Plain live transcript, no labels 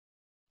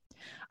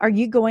Are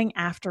you going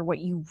after what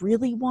you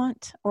really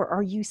want, or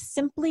are you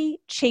simply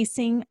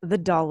chasing the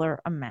dollar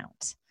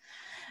amount?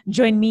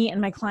 Join me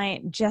and my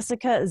client,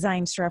 Jessica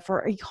Zeinstra, for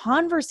a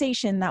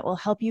conversation that will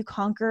help you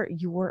conquer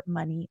your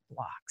money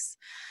blocks.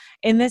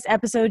 In this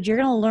episode, you're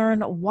going to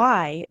learn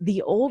why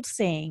the old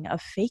saying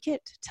of fake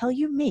it till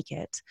you make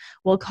it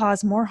will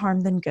cause more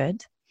harm than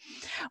good,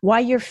 why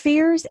your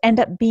fears end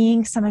up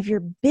being some of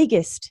your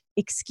biggest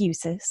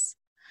excuses,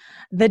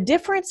 the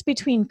difference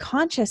between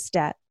conscious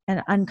debt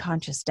and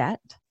unconscious debt,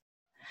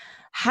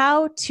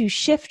 how to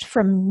shift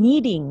from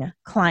needing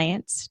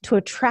clients to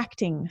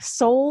attracting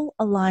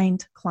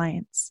soul-aligned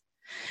clients,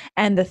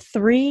 and the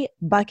 3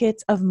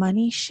 buckets of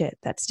money shit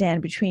that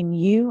stand between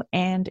you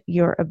and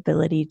your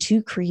ability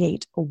to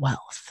create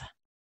wealth.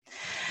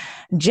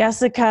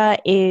 Jessica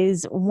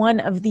is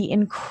one of the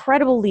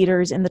incredible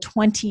leaders in the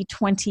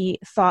 2020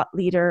 Thought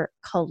Leader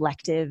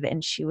Collective,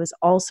 and she was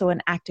also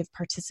an active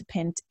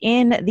participant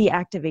in the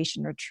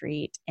Activation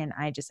Retreat, and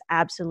I just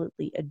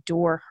absolutely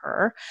adore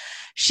her.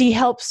 She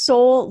helps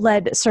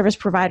soul-led service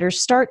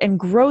providers start and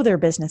grow their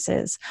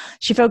businesses.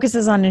 She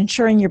focuses on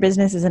ensuring your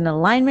business is in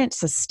alignment,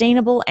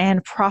 sustainable,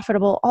 and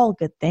profitable, all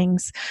good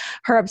things.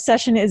 Her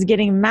obsession is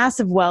getting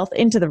massive wealth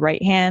into the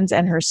right hands,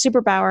 and her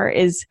superpower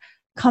is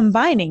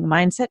combining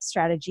mindset,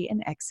 strategy,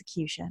 and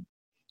execution.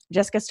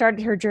 Jessica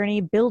started her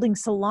journey building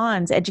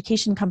salons,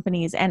 education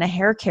companies, and a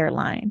hair care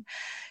line.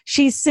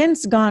 She's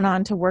since gone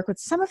on to work with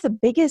some of the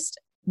biggest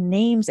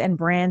names and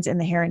brands in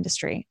the hair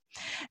industry.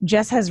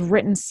 Jess has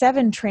written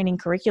 7 training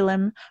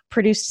curriculum,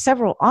 produced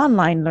several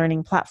online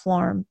learning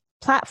platforms,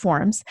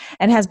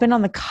 and has been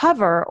on the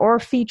cover or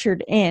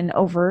featured in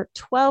over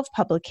 12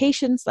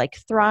 publications like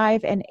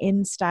Thrive and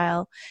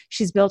InStyle.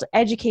 She's built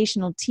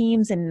educational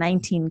teams in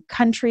 19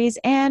 countries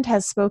and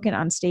has spoken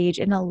on stage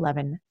in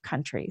 11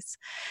 countries.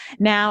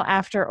 Now,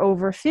 after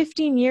over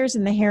 15 years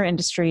in the hair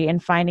industry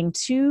and finding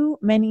too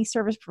many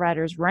service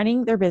providers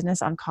running their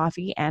business on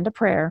coffee and a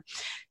prayer,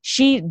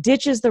 she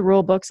ditches the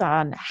rule books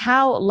on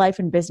how life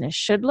and business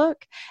should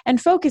look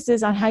and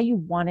focuses on how you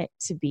want it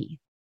to be.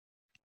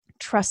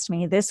 Trust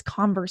me, this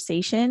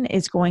conversation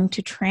is going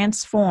to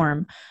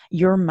transform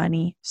your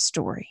money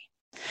story.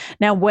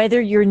 Now, whether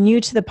you're new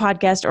to the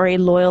podcast or a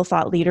loyal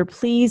thought leader,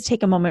 please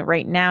take a moment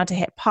right now to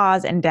hit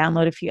pause and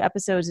download a few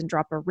episodes and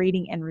drop a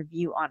rating and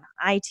review on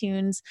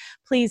iTunes.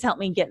 Please help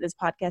me get this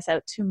podcast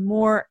out to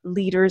more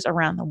leaders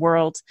around the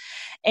world.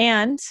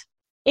 And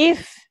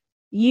if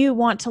you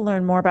want to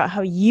learn more about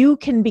how you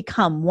can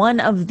become one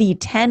of the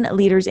 10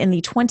 leaders in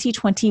the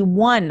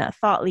 2021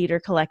 Thought Leader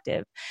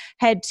Collective,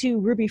 head to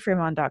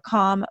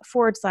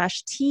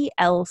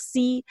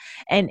rubyfremon.com/TLC.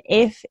 And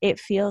if it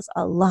feels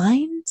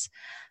aligned,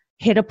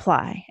 hit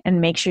apply and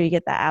make sure you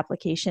get that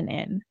application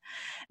in.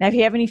 Now, if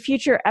you have any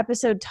future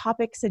episode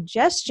topic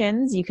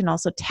suggestions, you can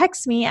also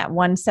text me at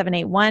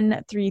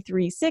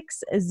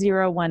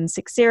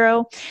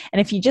 1-781-336-0160.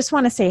 And if you just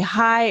want to say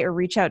hi or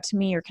reach out to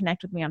me or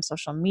connect with me on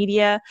social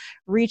media,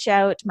 reach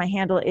out. My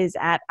handle is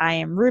at I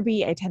am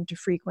Ruby. I tend to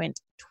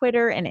frequent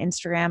Twitter and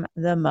Instagram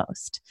the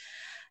most.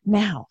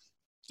 Now,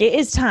 it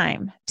is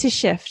time to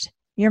shift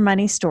your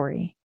money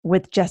story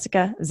with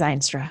Jessica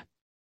Zeinstra.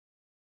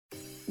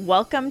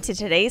 Welcome to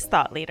today's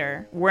Thought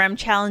Leader, where I'm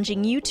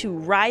challenging you to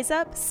rise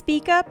up,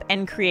 speak up,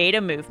 and create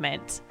a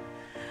movement.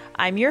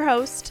 I'm your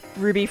host,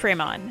 Ruby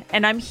Fremon,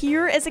 and I'm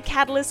here as a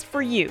catalyst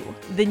for you,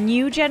 the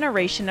new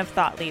generation of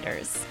thought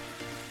leaders.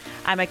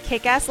 I'm a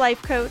kick-ass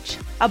life coach,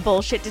 a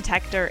bullshit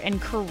detector,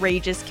 and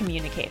courageous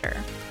communicator.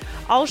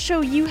 I'll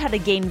show you how to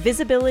gain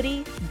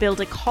visibility,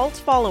 build a cult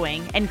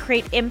following, and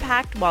create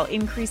impact while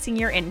increasing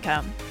your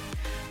income.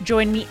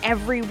 Join me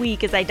every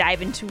week as I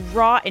dive into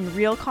raw and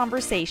real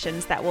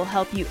conversations that will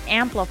help you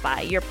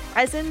amplify your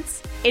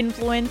presence,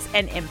 influence,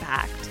 and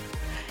impact.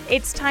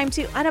 It's time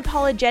to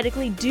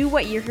unapologetically do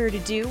what you're here to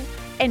do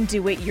and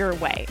do it your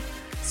way.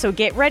 So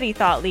get ready,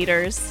 thought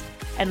leaders,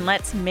 and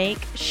let's make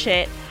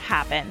shit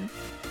happen.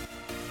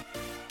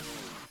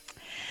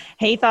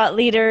 Hey, thought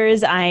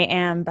leaders, I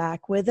am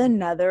back with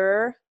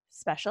another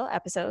special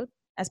episode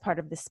as part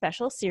of this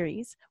special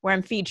series where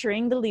I'm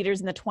featuring the leaders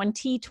in the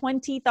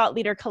 2020 Thought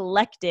Leader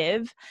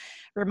Collective.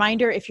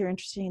 Reminder, if you're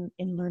interested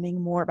in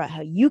learning more about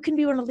how you can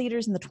be one of the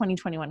leaders in the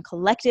 2021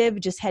 Collective,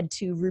 just head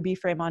to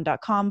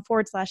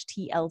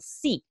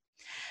rubyfremon.com/TLC.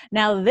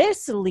 Now,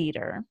 this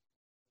leader,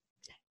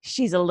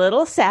 she's a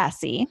little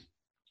sassy.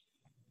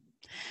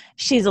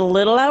 She's a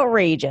little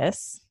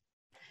outrageous.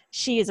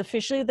 She is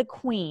officially the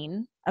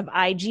queen of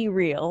IG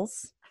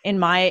Reels, in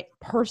my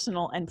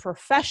personal and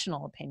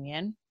professional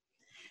opinion.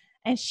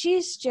 And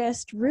she's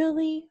just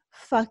really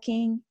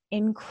fucking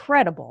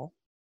incredible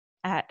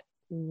at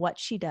what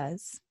she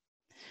does.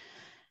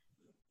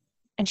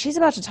 And she's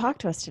about to talk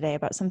to us today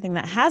about something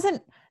that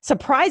hasn't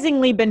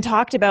surprisingly been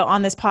talked about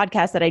on this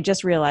podcast that I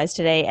just realized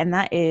today. And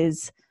that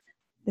is,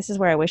 this is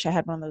where I wish I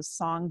had one of those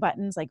song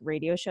buttons like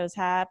radio shows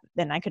have.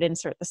 Then I could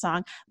insert the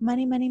song,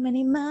 money, money,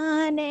 money,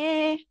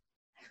 money,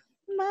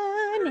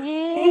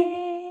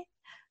 money.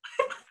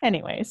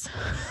 Anyways,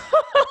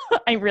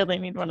 I really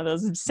need one of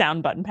those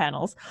sound button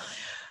panels.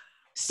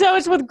 So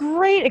it's with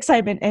great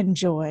excitement and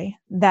joy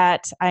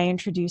that I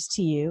introduce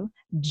to you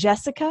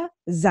Jessica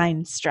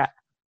Zeinstra.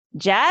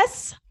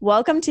 Jess,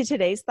 welcome to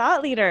today's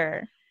Thought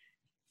Leader.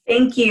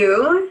 Thank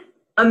you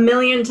a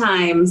million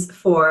times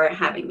for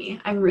having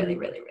me. I'm really,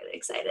 really, really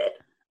excited.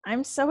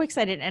 I'm so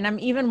excited. And I'm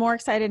even more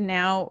excited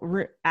now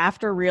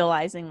after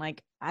realizing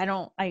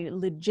I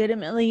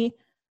legitimately,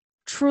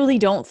 truly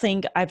don't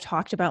think I've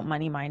talked about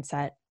money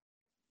mindset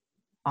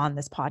on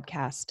this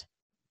podcast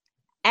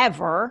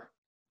ever.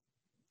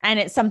 And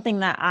it's something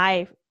that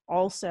I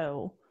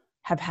also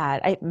have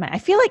had. I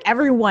feel like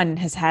everyone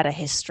has had a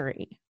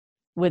history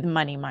with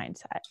money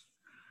mindset.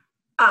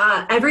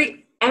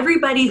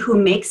 Everybody who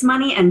makes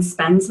money and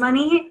spends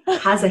money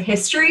has a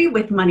history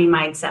with money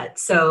mindset.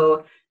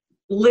 So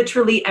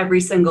literally every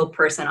single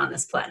person on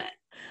this planet.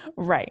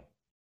 Right.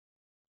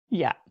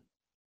 Yeah.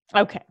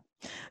 Okay.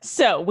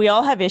 So we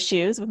all have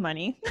issues with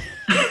money,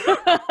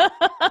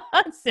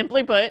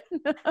 simply put.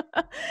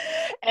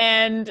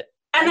 And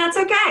that's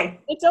okay.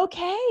 It's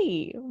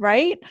okay,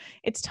 right?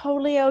 It's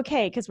totally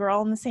okay because we're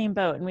all in the same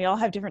boat and we all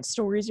have different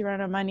stories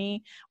around our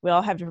money. We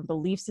all have different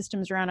belief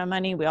systems around our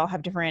money.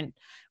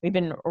 We've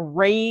been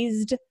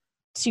raised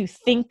to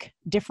think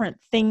different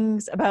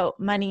things about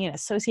money and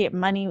associate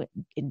money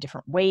in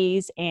different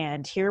ways.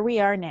 And here we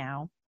are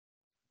now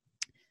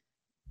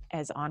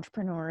as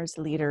entrepreneurs,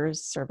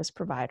 leaders, service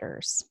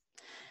providers.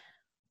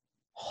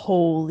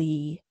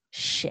 Holy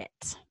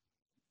shit.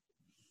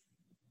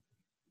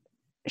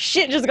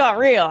 Shit just got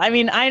real. I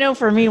mean, I know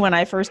for me, when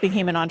I first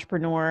became an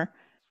entrepreneur,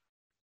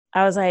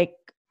 I was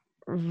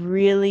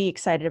really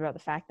excited about the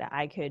fact that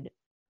I could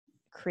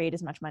create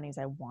as much money as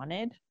I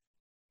wanted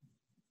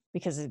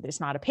because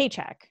it's not a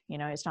paycheck.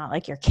 It's not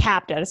like you're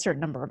capped at a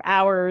certain number of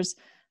hours.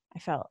 I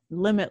felt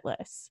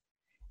limitless.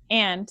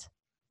 And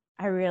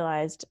I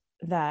realized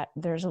that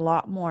there's a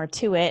lot more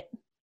to it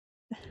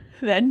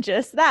than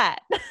just that.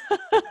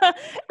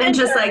 And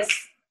just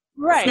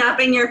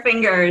snapping your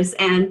fingers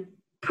and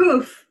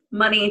poof,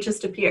 money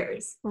just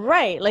appears.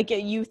 Right.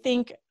 You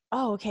think,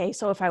 oh, okay,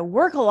 so if I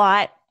work a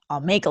lot,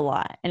 I'll make a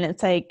lot. And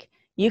it's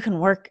you can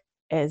work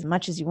as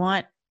much as you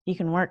want. You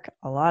can work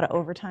a lot of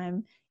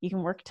overtime. You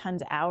can work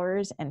tons of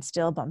hours and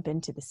still bump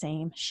into the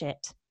same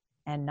shit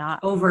and not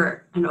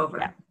over and over.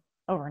 Yeah,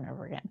 over and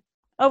over again.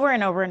 Over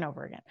and over and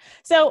over again.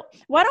 So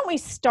why don't we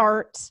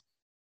start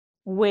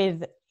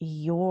with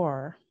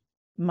your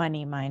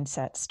money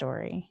mindset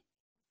story?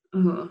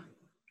 Ooh,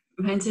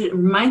 mine's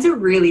a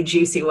really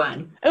juicy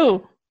one.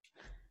 Ooh.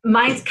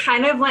 Mine's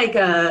kind of I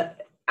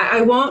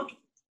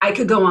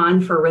could go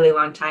on for a really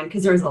long time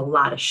because there's a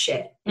lot of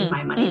shit in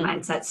my money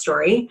mindset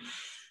story.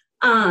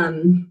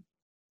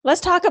 Let's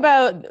talk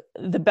about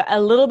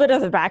a little bit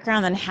of the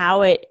background and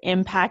how it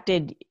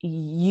impacted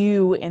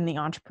you in the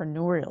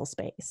entrepreneurial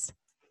space.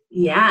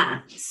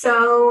 Yeah.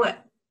 So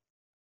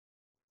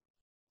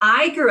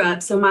I grew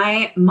up,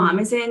 my mom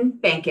is in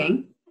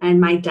banking and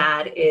my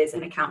dad is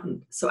an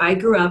accountant. So I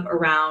grew up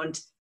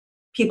around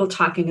people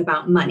talking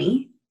about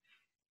money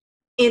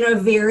in a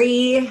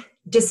very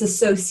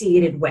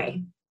disassociated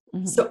way.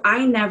 Mm-hmm. So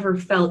I never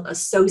felt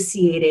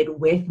associated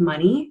with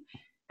money,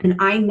 and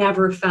I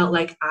never felt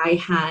like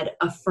I had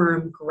a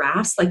firm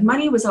grasp.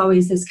 Money was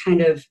always this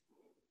kind of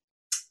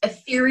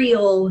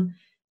ethereal,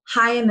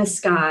 high in the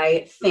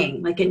sky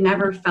thing. It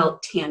never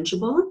felt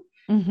tangible.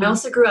 Mm-hmm. I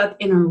also grew up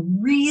in a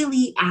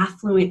really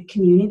affluent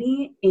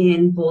community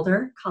in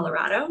Boulder,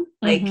 Colorado,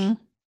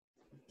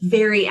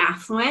 very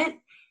affluent.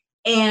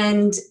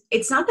 And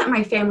it's not that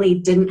my family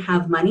didn't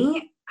have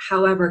money.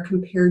 However,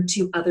 compared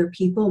to other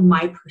people,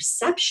 my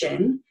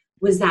perception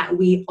was that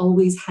we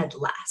always had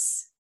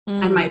less.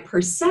 And my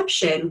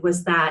perception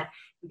was that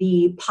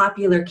the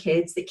popular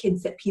kids, the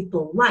kids that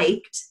people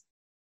liked,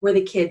 were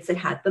the kids that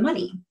had the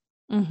money.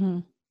 Mm-hmm.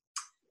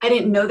 I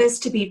didn't know this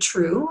to be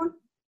true.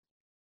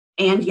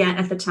 And yet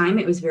at the time,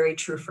 it was very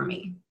true for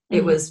me. Mm-hmm.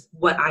 It was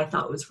what I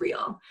thought was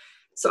real.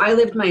 So I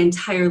lived my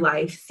entire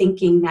life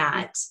thinking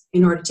that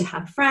in order to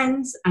have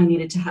friends, I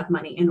needed to have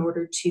money. In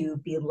order to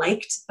be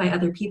liked by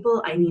other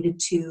people, I needed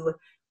to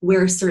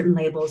wear certain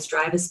labels,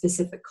 drive a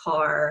specific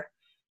car,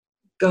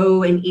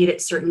 go and eat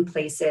at certain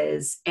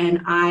places.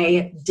 And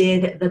I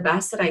did the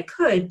best that I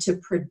could to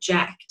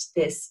project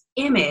this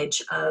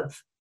image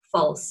of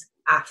false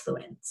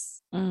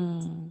affluence.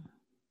 Mm.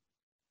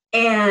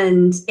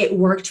 And it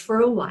worked for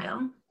a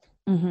while.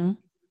 Mm-hmm.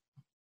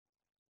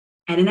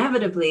 And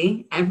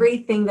inevitably,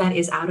 everything that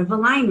is out of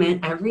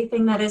alignment,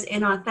 everything that is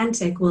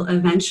inauthentic will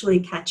eventually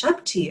catch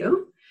up to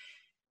you.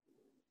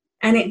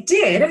 And it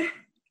did,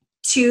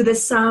 to the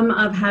sum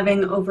of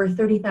having over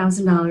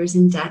 $30,000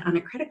 in debt on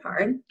a credit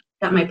card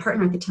that my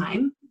partner at the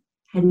time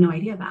had no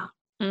idea about.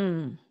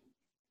 Mm.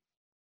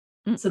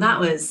 So that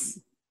was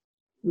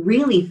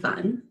really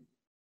fun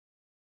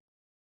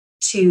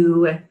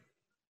to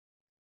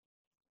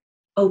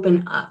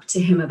open up to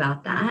him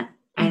about that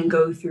and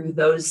go through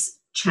those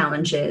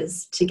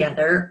challenges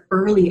together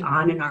early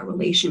on in our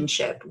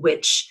relationship,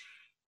 which,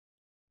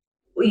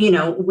 we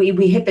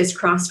hit this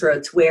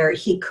crossroads where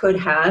he could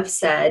have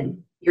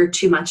said, "You're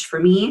too much for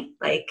me."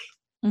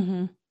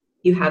 Mm-hmm.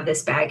 you have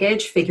this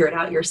baggage, figure it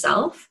out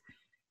yourself.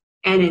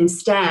 And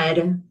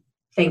instead,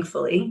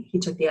 thankfully, he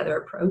took the other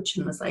approach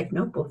and was like,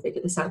 nope, we'll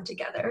figure this out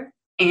together.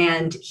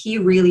 And he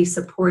really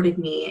supported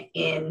me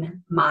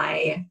in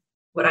my,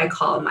 what I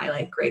call my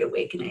like great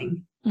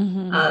awakening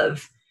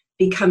of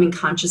becoming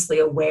consciously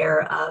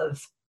aware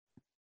of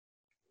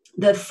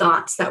the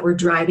thoughts that were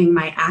driving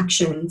my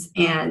actions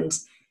and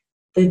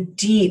the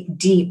deep,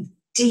 deep,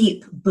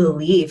 deep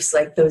beliefs,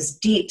 like those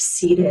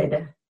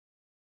deep-seated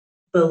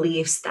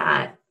beliefs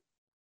that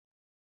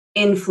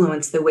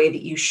influence the way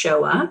that you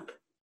show up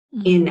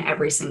in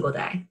every single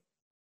day.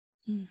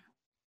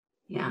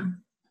 Yeah.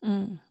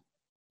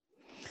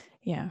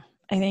 Yeah.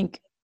 I think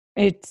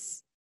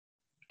it's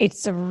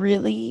a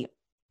really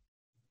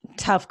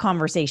tough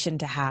conversation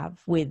to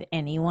have with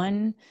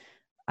anyone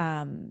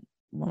when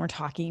we're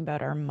talking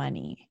about our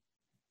money.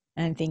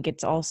 And I think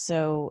it's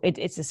also,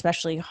 it's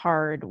especially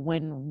hard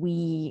when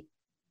we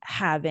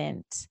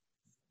haven't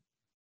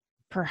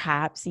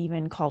perhaps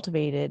even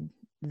cultivated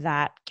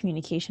that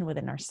communication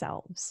within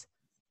ourselves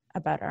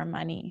about our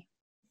money.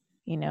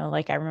 You know,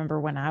 like I remember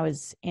when I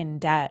was in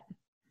debt,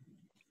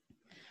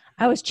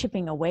 I was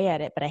chipping away at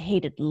it, but I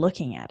hated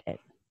looking at it.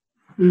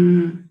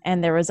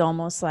 And there was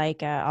almost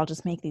like, I'll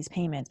just make these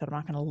payments, but I'm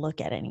not going to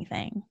look at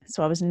anything.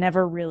 So I was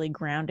never really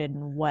grounded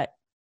in what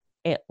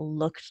it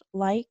looked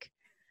like,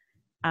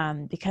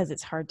 because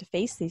it's hard to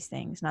face these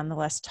things.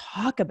 Nonetheless,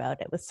 talk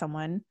about it with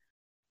someone,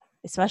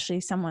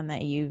 especially someone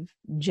that you've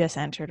just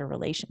entered a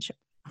relationship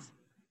with.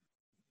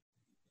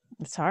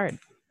 It's hard.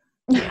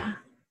 Yeah.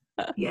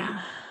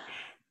 Yeah.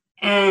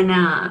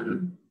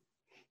 And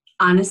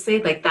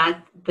honestly, like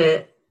that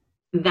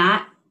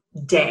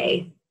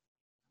day,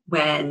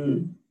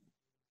 when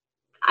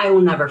I will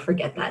never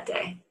forget that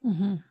day.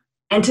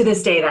 And to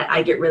this day, that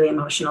I get really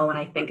emotional when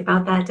I think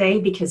about that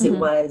day, because it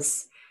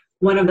was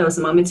one of those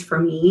moments for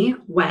me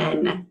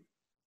when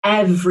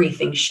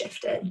everything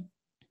shifted,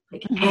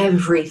 like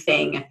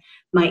everything,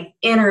 my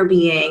inner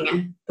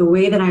being, the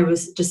way that I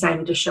was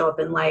deciding to show up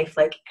in life,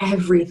 like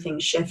everything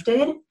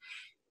shifted.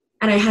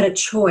 And I had a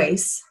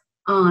choice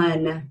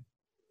on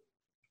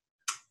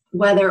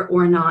whether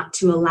or not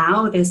to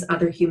allow this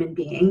other human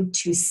being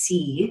to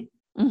see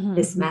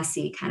this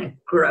messy, kind of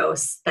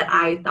gross, that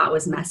I thought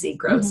was messy,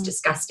 gross,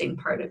 disgusting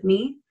part of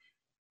me,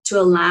 to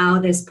allow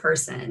this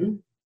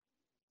person,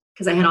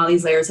 because I had all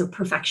these layers of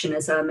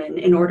perfectionism, and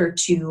in order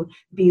to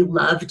be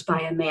loved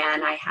by a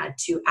man, I had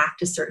to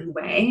act a certain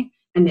way.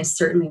 And this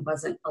certainly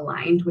wasn't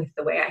aligned with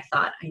the way I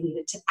thought I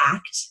needed to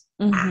act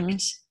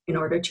in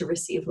order to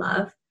receive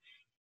love.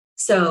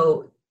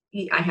 So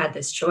I had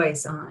this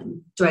choice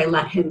on, do I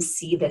let him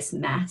see this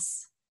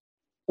mess,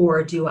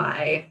 or do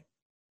I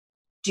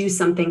do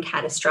something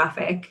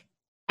catastrophic,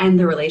 end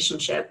the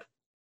relationship,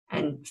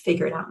 and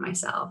figure it out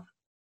myself?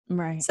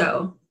 Right.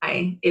 So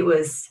it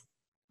was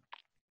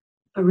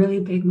a really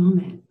big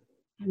moment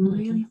and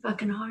really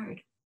fucking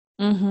hard.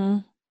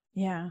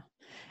 Yeah.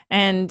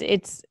 And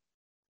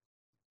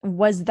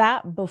was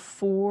that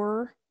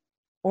before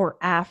or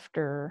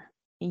after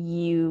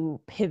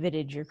you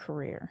pivoted your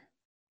career?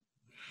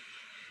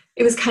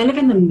 It was kind of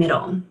in the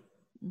middle.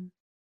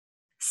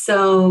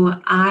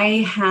 So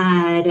I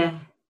had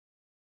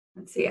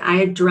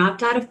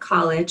dropped out of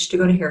college to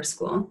go to hair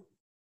school.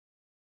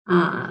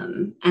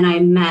 And I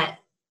met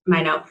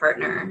my now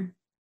partner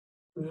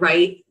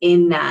right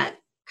in that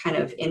kind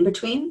of in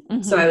between.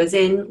 So I was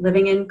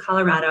living in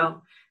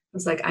Colorado. I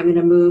was like, I'm going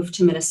to move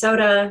to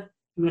Minnesota.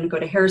 I'm going to go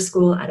to hair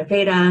school at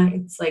Aveda.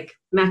 It's like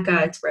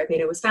Mecca. It's where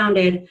Aveda was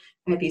founded.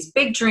 I had these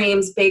big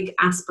dreams, big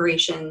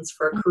aspirations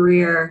for a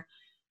career.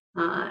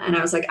 And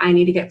I was like, I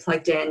need to get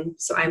plugged in.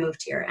 So I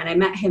moved here, and I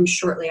met him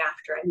shortly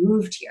after I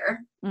moved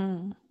here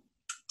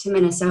to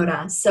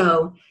Minnesota.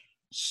 So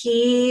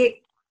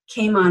he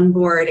came on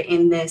board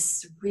in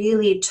this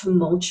really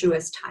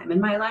tumultuous time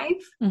in my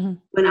life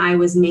when I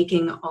was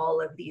making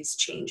all of these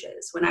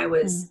changes, when I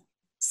was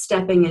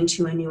stepping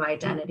into a new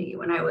identity,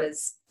 when I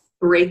was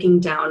breaking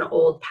down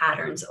old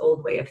patterns,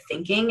 old way of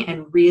thinking,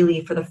 and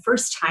really for the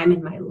first time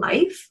in my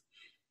life,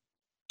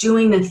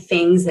 doing the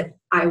things that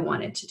I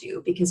wanted to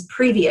do. Because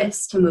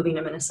previous to moving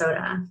to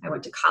Minnesota, I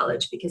went to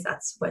college because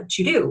that's what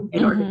you do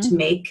in order to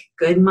make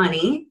good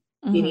money.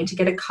 You need to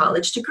get a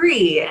college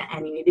degree,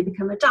 and you need to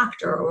become a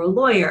doctor or a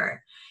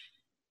lawyer.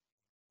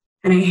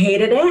 And I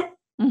hated it.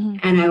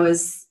 And I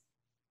was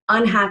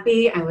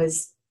unhappy. I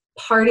was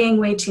partying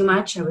way too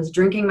much. I was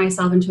drinking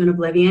myself into an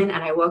oblivion.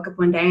 And I woke up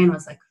one day and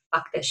was like,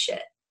 fuck this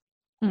shit.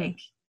 Like,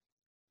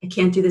 I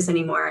can't do this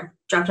anymore.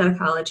 Dropped out of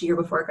college a year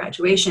before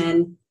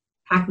graduation,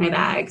 packed my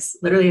bags,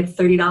 literally had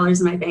 $30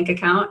 in my bank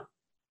account,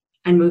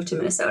 and moved to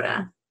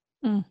Minnesota.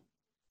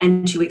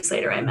 And 2 weeks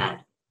later, I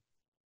met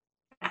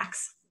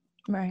Max.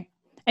 Right.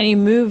 And you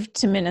moved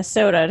to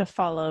Minnesota to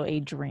follow a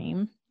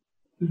dream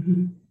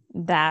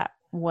that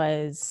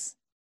was,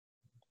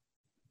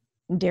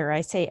 dare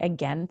I say,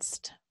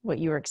 against what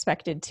you were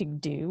expected to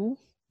do?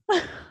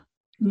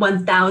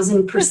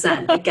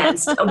 1,000%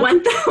 against,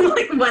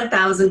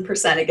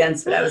 1,000%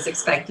 against what I was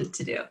expected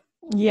to do.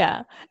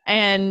 Yeah.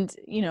 And,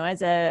 you know,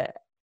 as a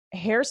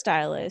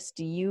hairstylist,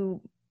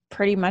 you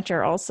pretty much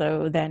are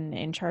also then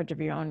in charge of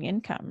your own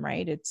income,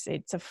 right? It's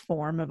a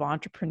form of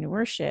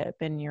entrepreneurship,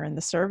 and you're in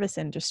the service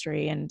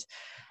industry. And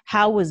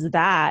how was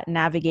that,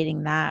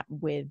 navigating that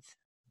with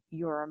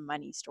your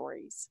money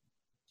stories?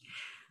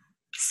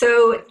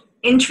 So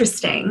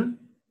interesting.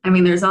 I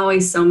mean, there's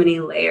always so many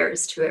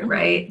layers to it,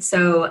 right?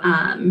 So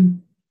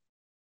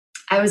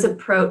I was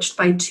approached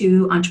by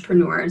two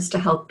entrepreneurs to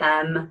help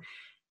them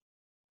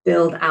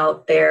build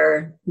out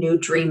their new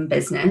dream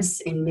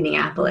business in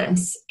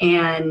Minneapolis.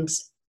 And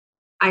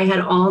I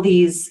had all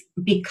these,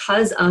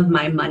 because of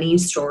my money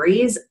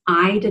stories,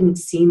 I didn't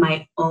see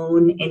my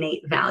own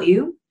innate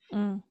value.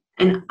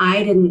 And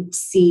I didn't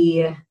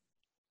see,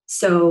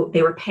 so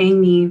they were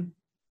paying me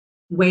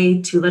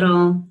way too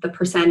little. The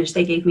percentage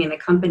they gave me in the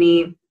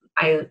company,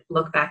 I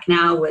look back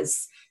now,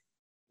 was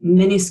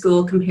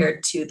minuscule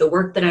compared to the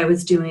work that I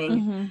was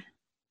doing.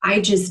 I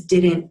just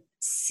didn't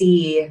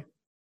see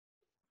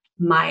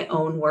my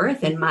own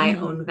worth and my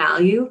own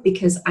value,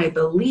 because I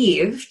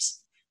believed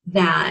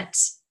that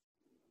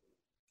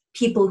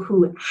people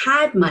who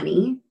had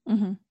money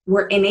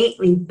were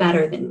innately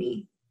better than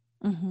me,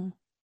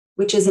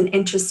 which is an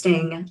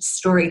interesting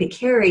story to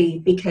carry,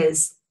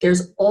 because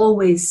there's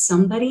always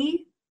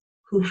somebody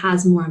who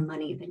has more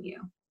money than you.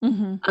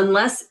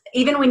 Unless,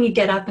 even when you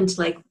get up into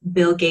like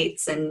Bill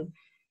Gates and,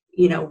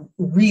 you know,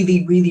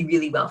 really, really,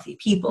 really wealthy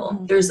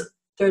people,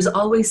 there's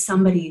always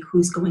somebody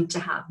who's going to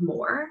have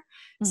more.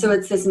 So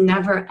it's this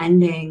never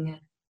ending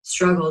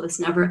struggle, this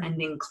never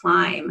ending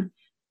climb.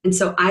 And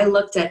so I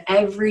looked at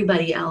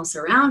everybody else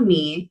around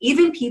me,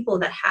 even people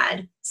that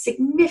had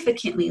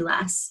significantly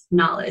less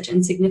knowledge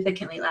and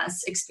significantly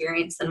less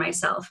experience than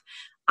myself.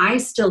 I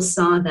still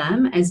saw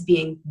them as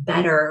being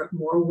better,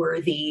 more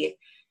worthy,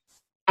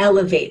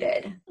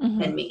 elevated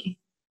than me.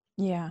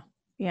 Yeah.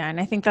 And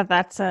I think that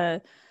that's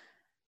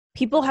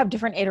people have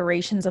different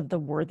iterations of the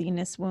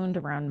worthiness wound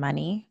around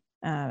money.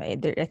 I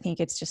think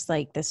it's just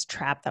like this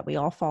trap that we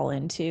all fall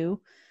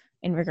into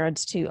in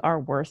regards to our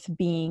worth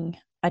being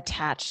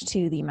attached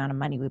to the amount of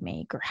money we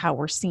make, or how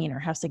we're seen, or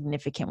how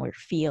significant we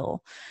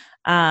feel.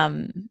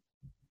 And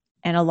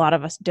a lot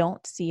of us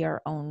don't see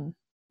our own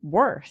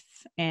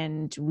worth,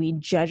 and we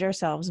judge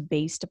ourselves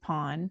based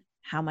upon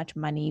how much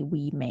money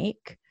we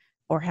make,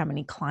 or how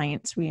many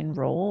clients we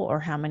enroll, or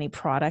how many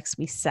products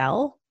we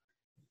sell,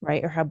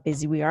 right? Or how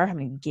busy we are, how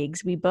many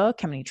gigs we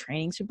book, how many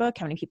trainings we book,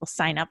 how many people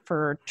sign up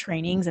for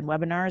trainings and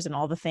webinars and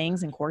all the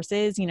things and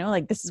courses, you know,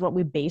 like this is what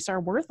we base our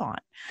worth on.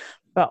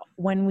 But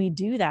when we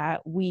do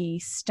that, we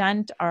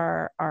stunt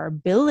our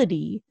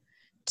ability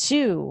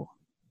to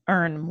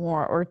earn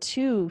more, or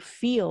to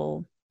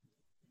feel,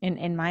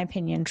 in my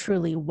opinion,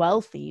 truly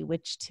wealthy,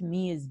 which to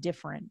me is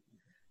different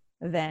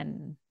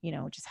than, you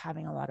know, just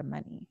having a lot of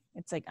money.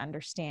 It's like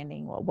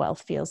understanding what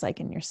wealth feels like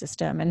in your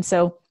system. And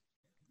so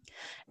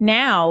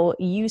now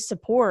you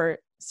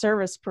support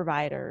service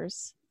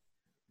providers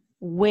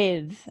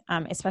with,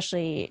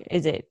 especially,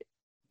 is it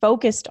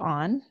focused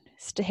on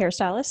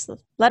hairstylists?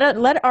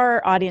 Let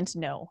our audience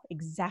know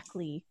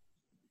exactly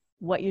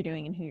what you're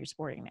doing and who you're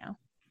supporting now.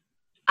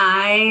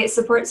 I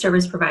support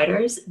service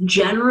providers.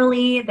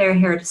 Generally, they're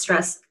hair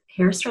stressors.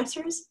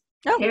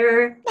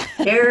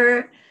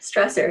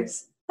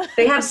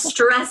 They have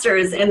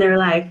stressors in their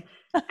life,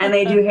 and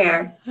they do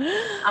hair.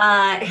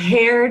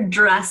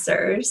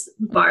 Hairdressers,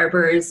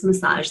 barbers,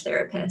 massage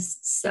therapists.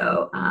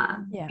 So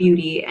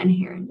beauty and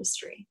hair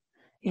industry.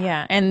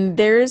 Yeah. And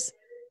there's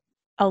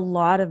a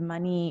lot of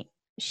money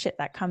shit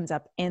that comes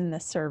up in the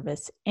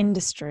service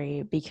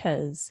industry,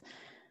 because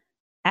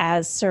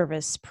as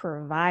service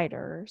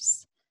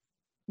providers,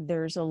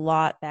 there's a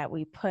lot that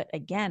we put,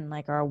 again,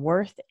 like our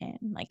worth in.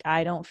 Like,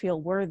 I don't feel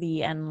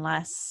worthy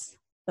unless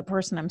the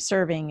person I'm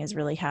serving is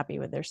really happy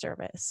with their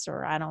service,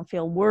 or I don't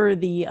feel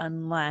worthy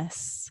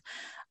unless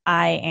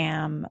I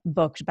am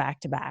booked back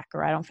to back,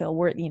 or I don't feel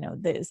worthy. You know,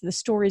 the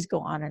stories go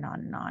on and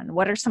on and on.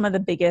 What are some of the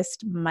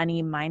biggest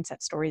money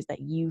mindset stories that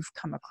you've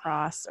come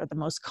across, or the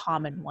most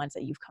common ones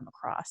that you've come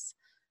across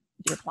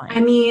with your clients?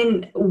 I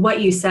mean,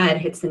 what you said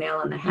hits the nail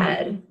on the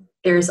head.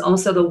 There's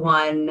also the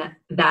one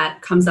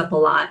that comes up a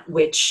lot,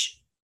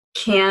 which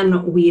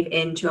can weave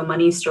into a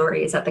money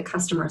story, is that the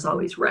customer is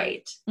always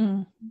right.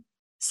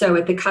 So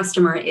if the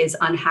customer is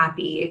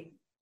unhappy,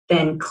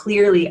 then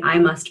clearly I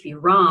must be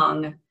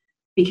wrong,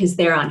 because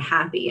they're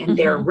unhappy and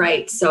they're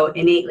right. So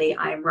innately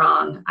I'm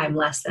wrong, I'm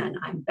less than,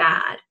 I'm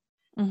bad.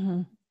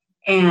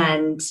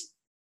 And,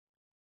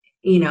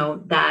 you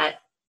know,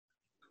 that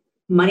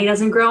money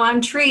doesn't grow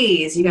on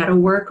trees. You got to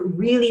work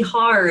really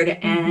hard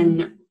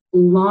and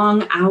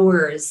long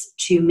hours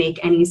to make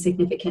any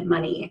significant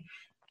money,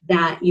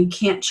 that you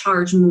can't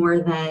charge more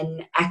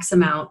than X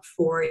amount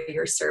for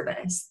your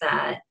service,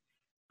 that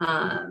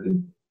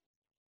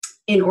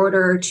in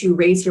order to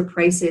raise your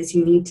prices,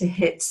 you need to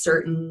hit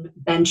certain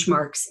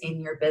benchmarks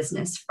in your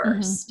business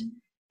first,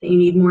 that you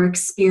need more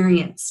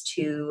experience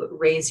to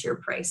raise your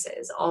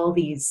prices, all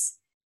these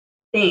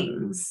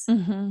things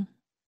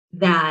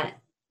that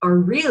are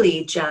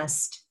really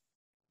just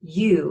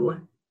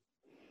you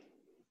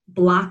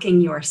blocking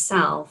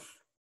yourself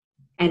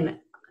And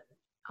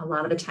a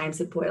lot of the times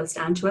it boils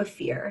down to a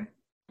fear,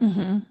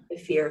 the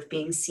fear of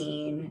being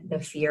seen, the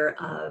fear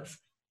of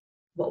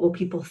what will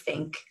people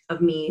think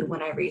of me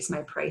when I raise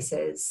my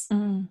prices,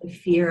 the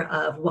fear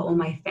of what will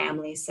my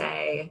family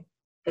say,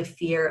 the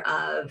fear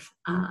of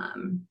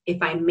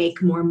if I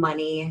make more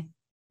money,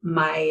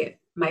 my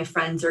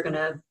friends are going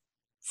to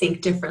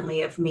think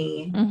differently of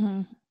me.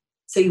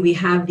 So we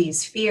have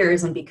these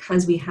fears, and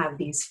because we have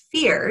these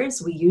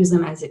fears, we use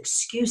them as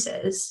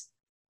excuses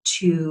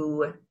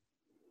to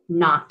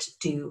not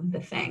do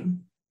the thing.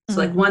 So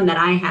like one that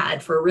I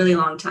had for a really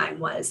long time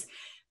was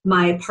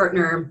my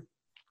partner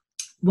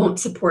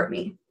won't support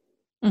me.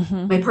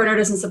 My partner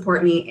doesn't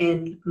support me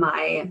in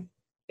my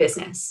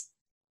business.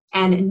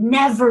 And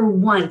never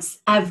once,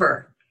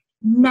 ever,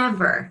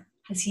 never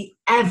has he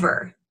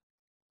ever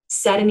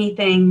said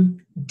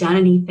anything, done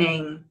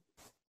anything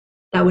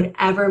that would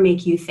ever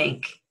make you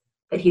think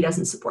that he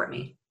doesn't support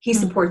me. He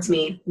supports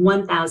me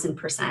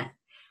 1000%.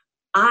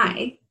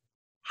 I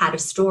had a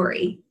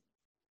story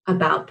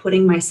about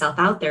putting myself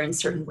out there in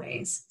certain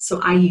ways. So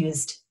I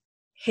used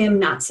him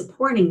not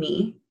supporting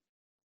me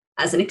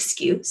as an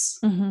excuse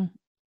to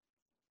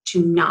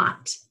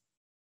not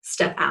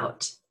step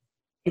out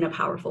in a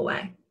powerful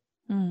way.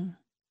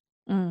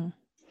 And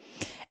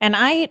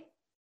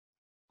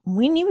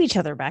we knew each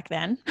other back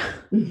then.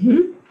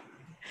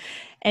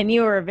 And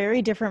you were a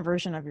very different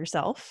version of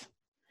yourself.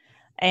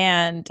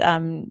 And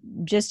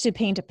just to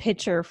paint a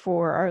picture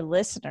for our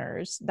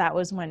listeners, that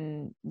was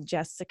when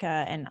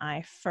Jessica and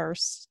I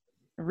first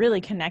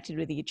really connected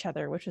with each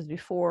other, which was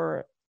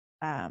before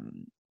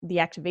the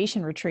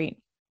activation retreat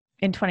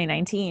in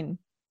 2019.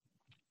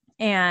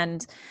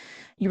 And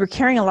you were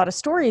carrying a lot of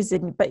stories,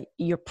 but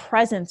your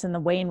presence and the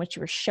way in which you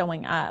were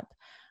showing up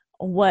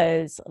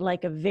was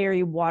like a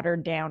very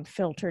watered down,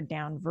 filtered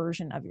down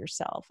version of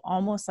yourself,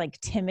 almost like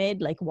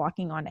timid, like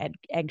walking on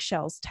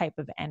eggshells type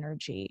of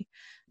energy,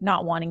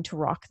 not wanting to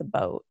rock the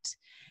boat.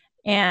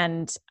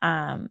 And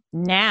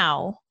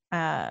now,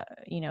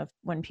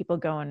 when people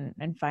go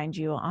and find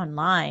you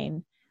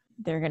online,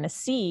 they're going to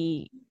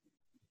see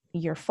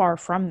you're far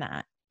from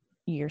that.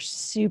 You're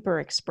super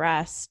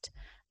expressed.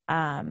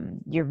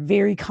 You're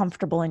very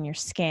comfortable in your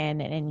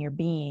skin and in your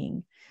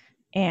being.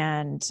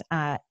 And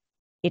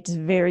it's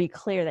very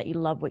clear that you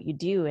love what you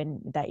do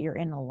and that you're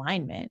in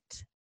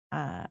alignment,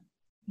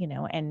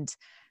 and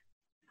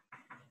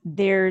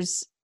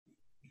there's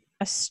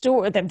a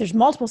story, there's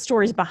multiple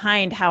stories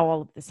behind how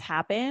all of this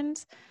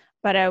happened,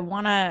 but I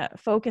want to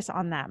focus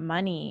on that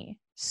money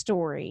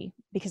story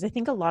because I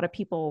think a lot of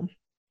people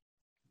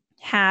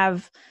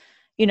have,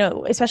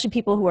 especially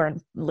people who are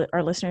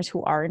our listeners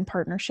who are in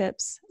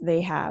partnerships,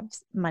 they have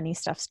money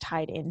stuffs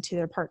tied into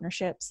their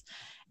partnerships.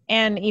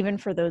 And even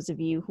for those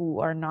of you who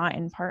are not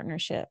in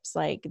partnerships,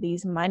 like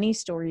these money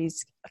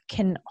stories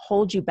can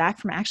hold you back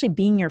from actually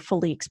being your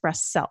fully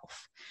expressed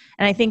self.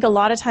 And I think a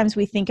lot of times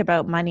we think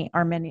about money,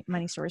 our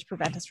money stories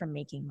prevent us from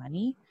making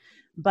money,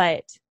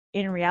 but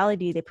in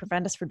reality, they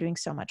prevent us from doing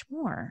so much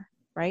more,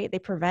 right? They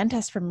prevent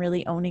us from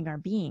really owning our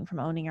being, from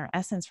owning our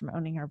essence, from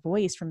owning our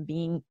voice, from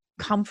being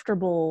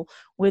comfortable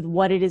with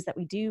what it is that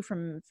we do,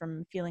 from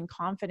feeling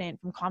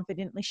confident, from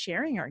confidently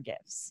sharing our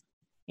gifts,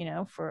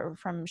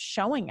 from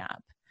showing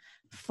up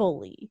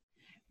fully.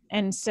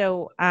 And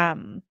so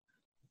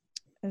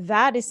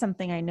that is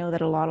something I know that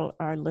a lot of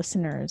our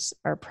listeners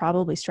are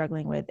probably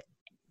struggling with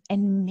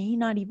and may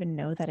not even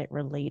know that it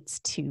relates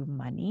to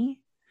money.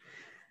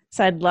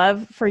 So I'd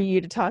love for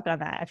you to talk on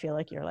that. I feel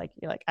like you're like,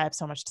 I have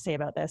so much to say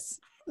about this.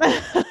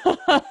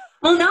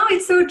 Well, no,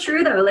 it's so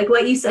true though. Like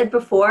what you said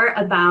before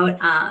about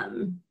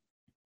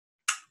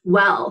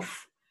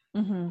wealth.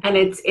 And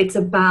it's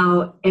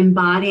about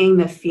embodying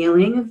the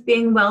feeling of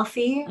being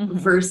wealthy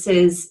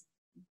versus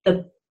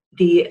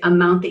the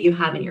amount that you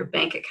have in your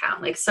bank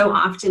account. Like so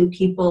often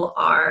people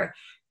are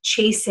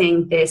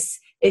chasing this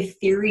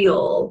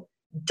ethereal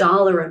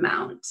dollar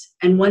amount.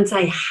 And once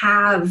I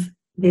have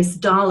this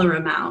dollar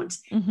amount,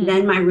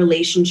 then my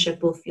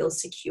relationship will feel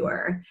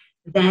secure.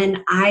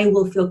 Then I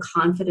will feel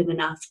confident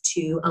enough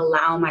to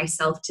allow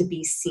myself to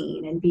be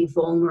seen and be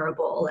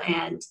vulnerable.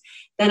 And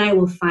then I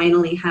will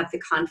finally have the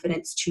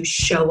confidence to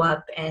show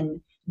up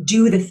and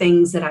do the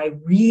things that I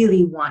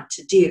really want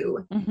to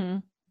do.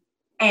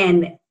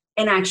 And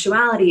in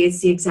actuality,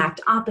 it's the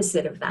exact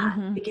opposite of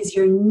that because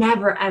you're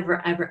never,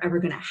 ever, ever, ever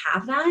going to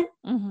have that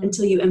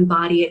until you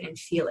embody it and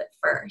feel it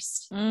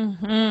first.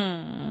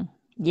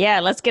 Yeah,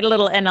 let's get a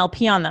little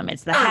NLP on them.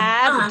 It's the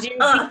have, do,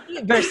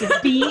 be versus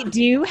be,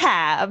 do,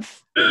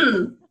 have.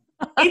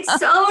 It's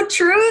so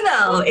true,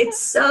 though. It's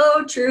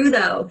so true,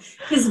 though.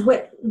 Because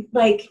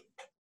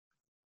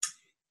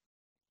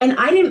and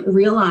I didn't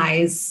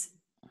realize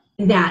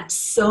that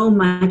so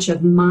much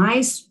of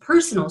my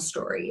personal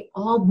story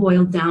all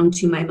boiled down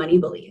to my money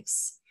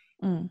beliefs.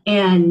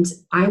 And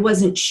I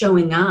wasn't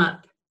showing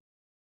up.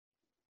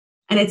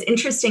 And it's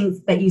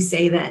interesting that you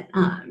say that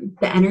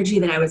the energy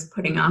that I was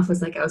putting off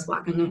was like I was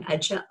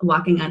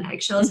walking on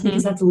eggshells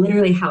because that's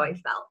literally how I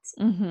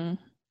felt.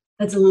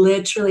 That's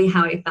literally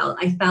how I felt.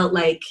 I felt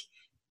like,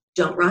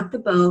 don't rock the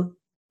boat.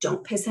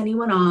 don't piss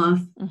anyone off.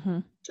 Mm-hmm.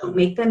 Don't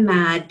make them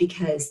mad,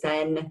 because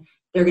then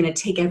they're going to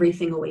take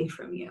everything away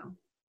from you.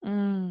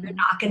 You're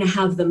not going to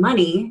have the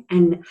money,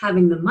 and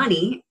having the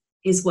money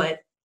is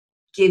what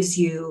gives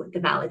you the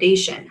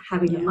validation.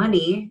 Having the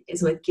money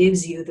is what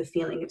gives you the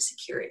feeling of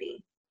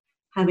security.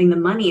 Having the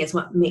money is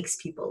what makes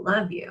people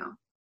love you.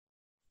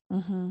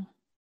 Mm-hmm.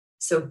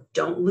 So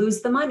don't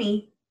lose the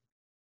money.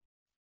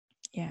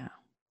 Yeah.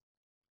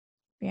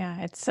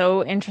 Yeah. It's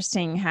so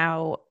interesting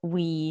how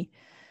we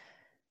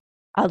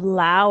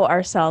allow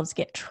ourselves to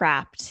get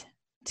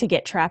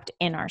trapped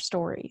in our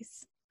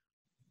stories.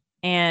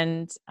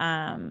 And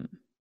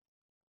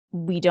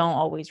we don't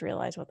always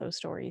realize what those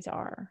stories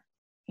are,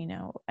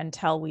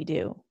 until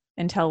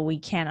we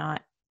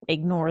cannot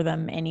ignore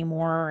them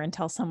anymore, or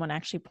until someone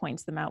actually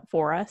points them out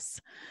for us.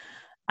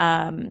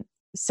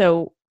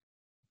 So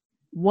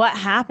what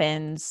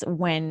happens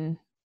when,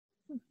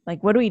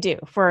 what do we do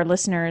for our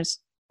listeners?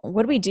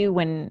 What do we do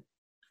when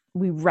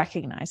we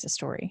recognize a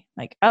story?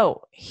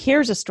 Oh,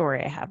 here's a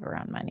story I have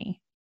around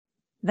money.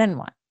 Then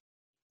what?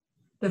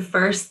 The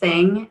first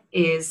thing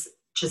is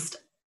just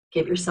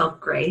give yourself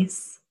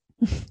grace.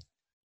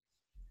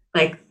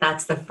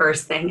 That's the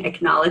first thing.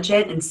 Acknowledge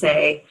it and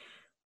say,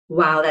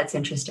 wow, that's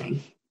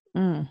interesting.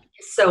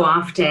 So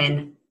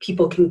often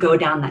people can go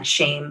down that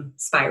shame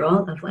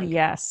spiral of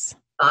yes,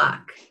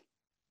 fuck,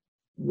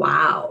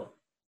 wow.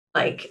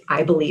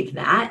 I believe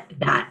that,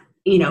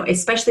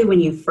 especially when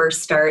you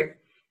first start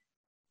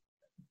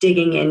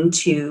digging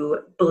into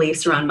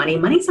beliefs around money.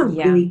 Money's a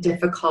really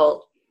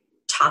difficult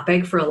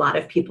topic for a lot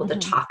of people to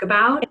talk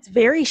about. It's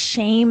very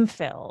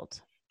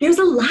shame-filled. There's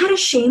a lot of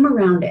shame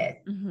around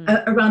it,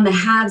 around the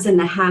haves and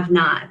the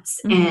have-nots.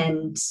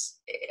 And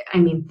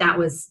that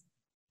was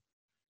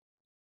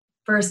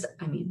first,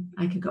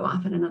 I could go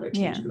off on another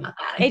tangent about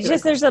that. It's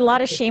just, there's a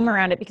lot of shame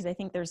around it, because I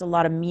think there's a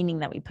lot of meaning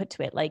that we put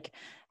to it.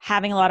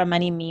 Having a lot of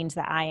money means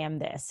that I am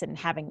this, and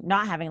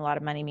not having a lot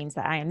of money means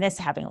that I am this.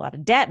 Having a lot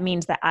of debt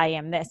means that I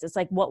am this. It's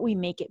what we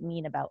make it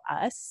mean about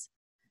us.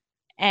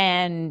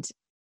 And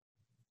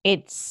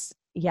it's,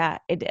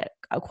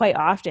 quite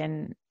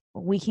often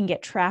we can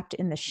get trapped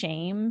in the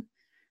shame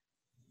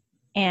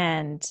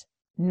and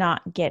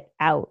not get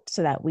out,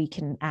 so that we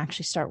can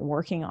actually start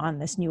working on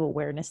this new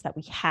awareness that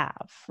we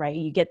have, right?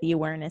 You get the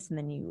awareness and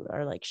then you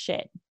are like,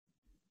 shit,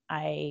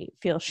 I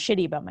feel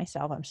shitty about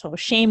myself. I'm so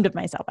ashamed of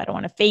myself. I don't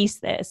want to face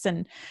this.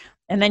 And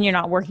then you're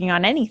not working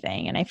on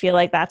anything. And I feel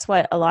like that's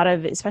what a lot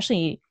of,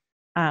 especially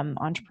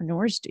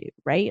entrepreneurs do,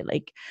 right?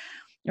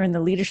 You're in the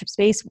leadership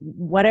space,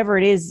 whatever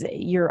it is,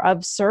 you're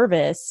of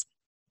service,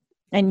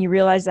 and you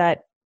realize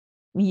that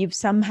you've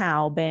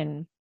somehow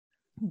been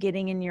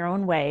getting in your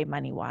own way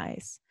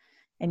money-wise,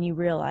 and you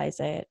realize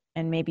it.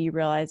 And maybe you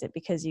realize it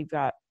because you've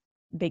got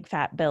big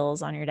fat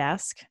bills on your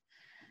desk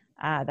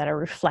that are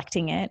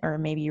reflecting it. Or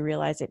maybe you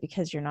realize it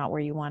because you're not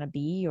where you want to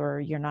be, or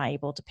you're not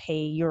able to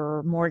pay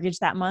your mortgage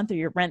that month, or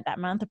your rent that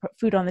month, or put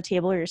food on the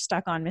table, or you're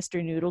stuck on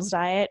Mr. Noodles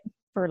diet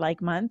for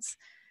months,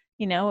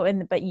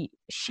 but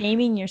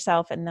shaming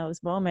yourself in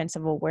those moments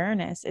of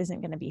awareness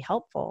isn't going to be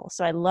helpful.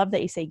 So I love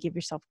that you say, give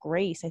yourself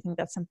grace. I think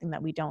that's something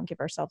that we don't give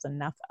ourselves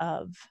enough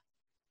of.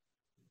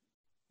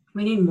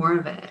 We need more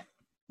of it.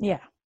 Yeah,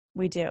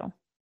 we do.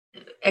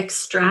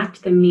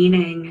 Extract the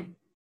meaning.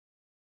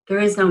 There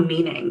is no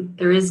meaning.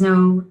 There is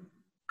no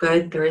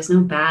good. There is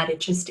no bad. It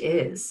just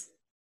is.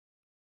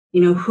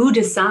 Who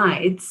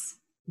decides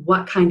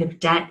what kind of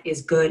debt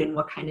is good and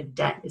what kind of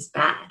debt is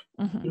bad?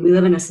 And we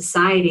live in a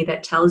society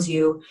that tells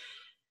you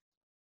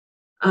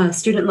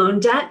student loan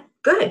debt,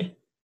 good.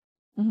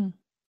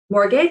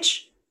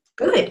 Mortgage,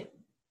 good.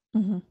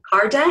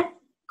 Car debt,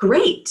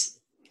 great.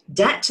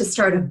 Debt to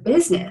start a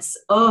business,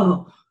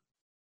 oh,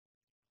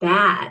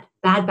 bad.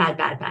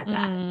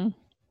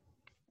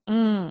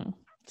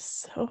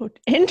 So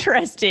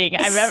interesting.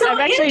 I've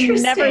actually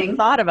never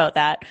thought about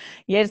that.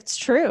 Yeah, it's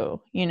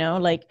true.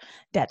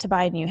 Debt to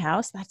buy a new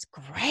house, that's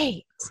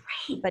great.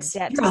 But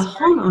debt You're a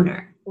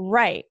homeowner.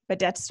 Right. But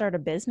debt to start a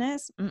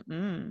business?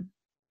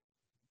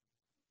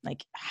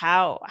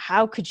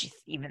 How could you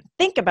even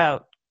think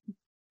about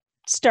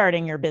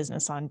starting your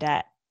business on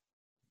debt?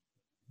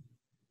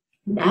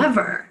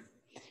 Never.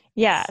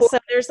 Yeah. So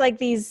there's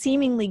these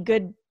seemingly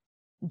good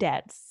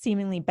debts,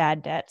 seemingly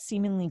bad debts,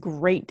 seemingly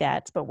great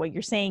debts. But what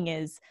you're saying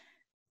is,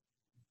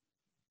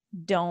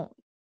 don't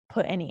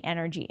put any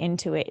energy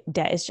into it.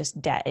 Debt is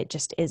just debt. It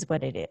just is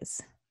what it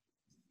is.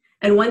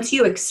 And once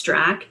you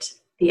extract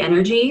the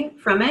energy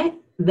from it,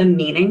 the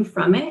meaning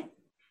from it,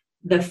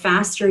 the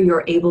faster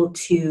you're able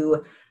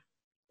to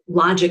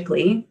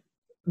logically,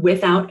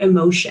 without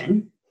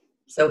emotion,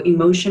 so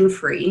emotion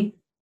free,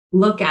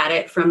 look at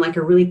it from a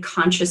really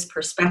conscious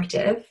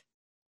perspective,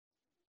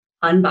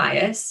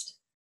 unbiased,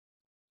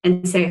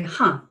 and say,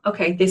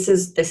 okay, this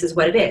is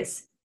what it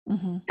is.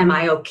 Am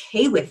I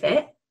okay with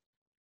it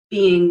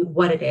being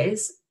what it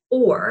is,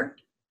 or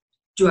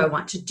do I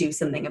want to do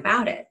something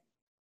about it?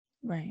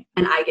 Right.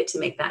 And I get to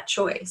make that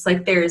choice. I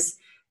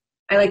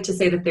like to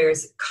say that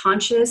there's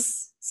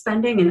conscious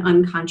spending and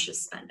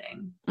unconscious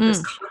spending.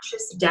 There's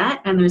conscious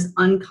debt and there's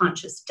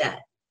unconscious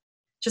debt.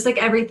 just like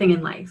everything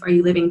in life. Are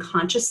you living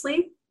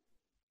consciously,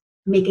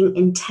 making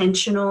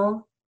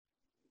intentional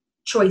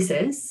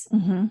choices,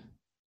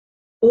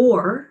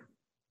 or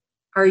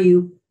are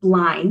you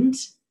blind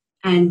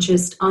and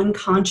just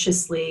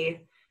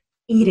unconsciously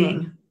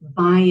eating,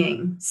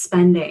 buying,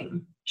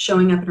 spending,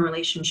 showing up in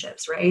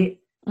relationships, right?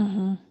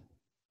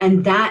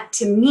 And that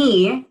to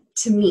me,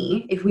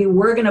 if we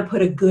were going to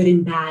put a good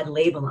and bad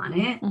label on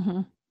it,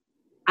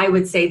 I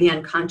would say the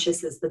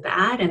unconscious is the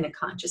bad and the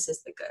conscious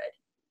is the good.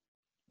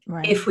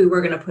 Right. If we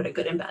were going to put a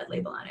good and bad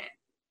label on it.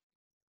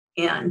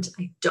 And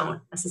I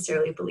don't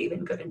necessarily believe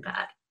in good and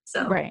bad.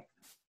 So right.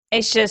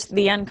 It's just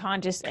the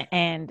unconscious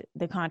and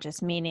the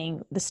conscious,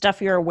 meaning the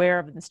stuff you're aware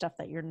of and the stuff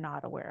that you're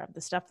not aware of,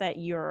 the stuff that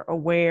you're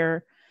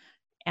aware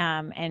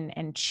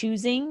and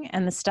choosing,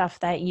 and the stuff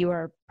that you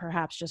are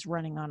perhaps just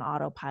running on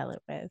autopilot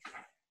with.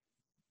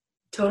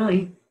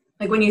 Totally.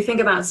 Like when you think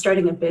about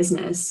starting a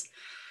business,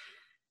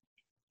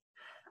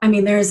 I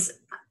mean, there's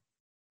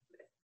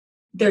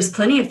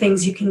plenty of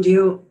things you can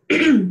do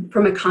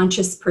from a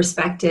conscious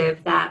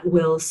perspective that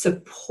will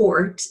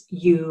support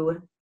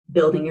you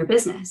building your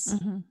business.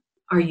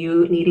 Are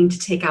you needing to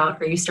take out,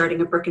 are you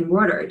starting a brick and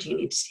mortar? Do you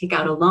need to take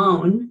out a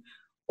loan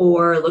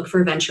or look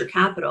for venture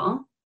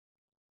capital?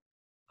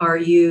 Are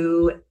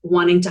you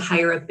wanting to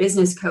hire a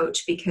business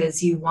coach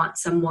because you want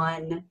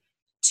someone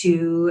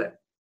to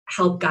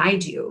help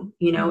guide you?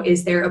 You know,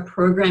 is there a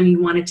program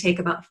you want to take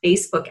about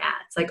Facebook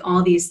ads? Like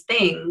all these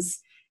things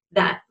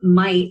that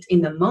might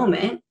in the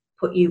moment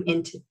put you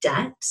into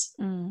debt.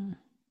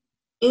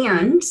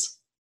 And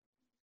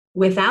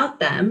without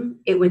them,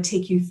 it would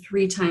take you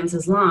 3 times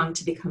as long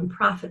to become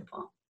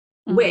profitable.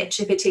 Which,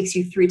 if it takes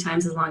you 3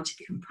 times as long to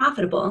become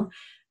profitable,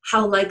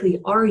 how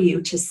likely are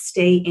you to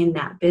stay in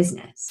that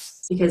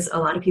business? Because a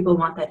lot of people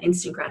want that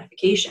instant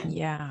gratification.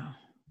 Yeah.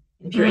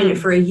 If you're in it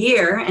for a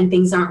year and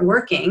things aren't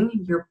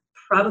working, you're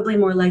probably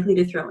more likely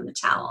to throw in the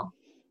towel.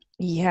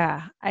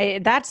 Yeah.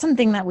 That's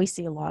something that we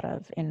see a lot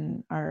of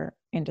in our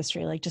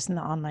industry, like just in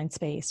the online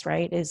space,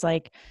 right? Is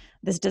like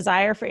this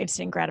desire for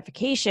instant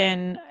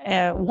gratification.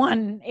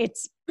 One,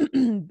 it's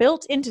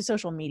built into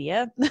social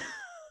media,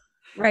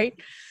 right?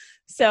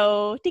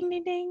 So ding,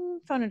 ding, ding,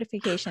 phone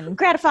notification,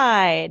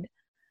 gratified,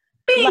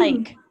 Bing!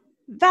 Like,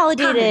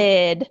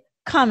 validated,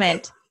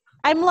 comment,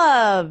 I'm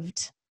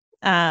loved.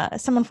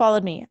 Someone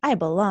followed me, I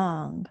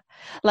belong.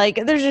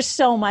 Like there's just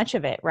so much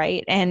of it,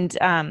 right? And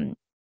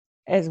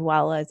as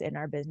well as in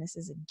our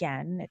businesses,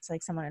 again, it's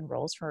like someone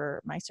enrolls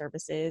for my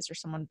services or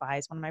someone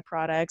buys one of my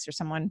products or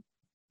someone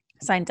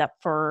signs up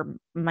for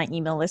my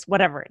email list,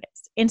 whatever it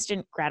is,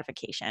 instant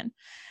gratification.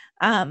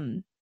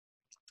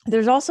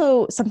 There's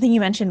also something you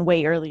mentioned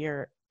way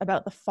earlier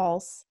about the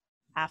false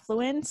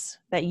affluence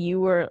that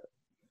you were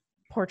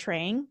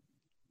portraying.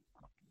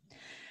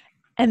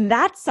 And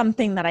that's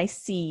something that I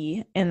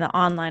see in the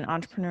online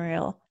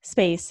entrepreneurial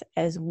space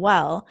as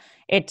well.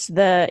 It's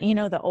the,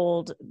 the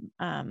old,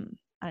 I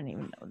don't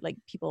even know, like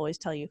people always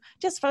tell you,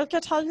 just fake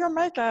it till you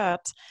make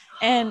it.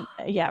 And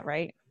yeah,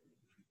 right.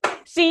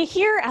 See,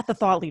 here at the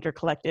Thought Leader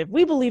Collective,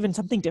 we believe in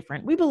something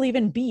different. We believe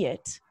in be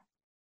it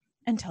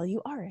until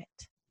you are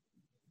it.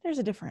 There's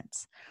a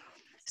difference.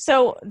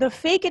 So the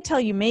fake it till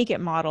you make it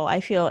model,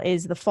 I feel,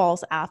 is the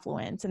false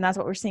affluence. And that's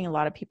what we're seeing a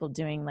lot of people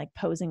doing, like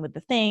posing with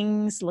the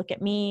things. Look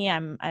at me,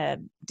 I'm a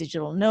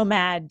digital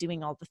nomad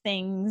doing all the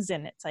things.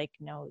 And it's like,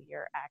 no,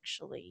 you're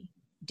actually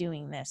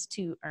doing this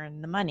to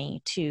earn the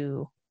money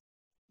to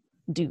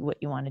do what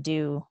you want to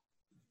do.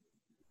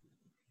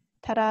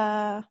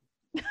 Ta-da.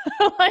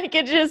 Like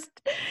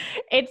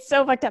it's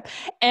so fucked up.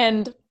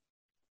 And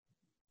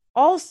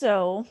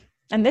also,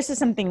 and this is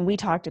something we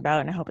talked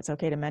about, and I hope it's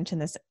okay to mention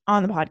this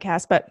on the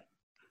podcast, but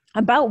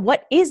about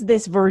what is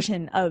this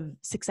version of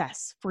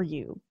success for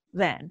you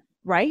then,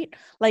 right?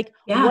 Like,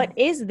 What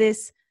is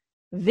this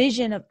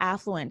vision of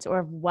affluence or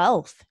of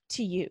wealth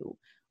to you?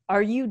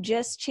 Are you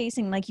just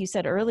chasing, like you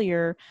said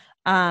earlier,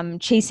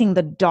 chasing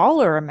the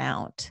dollar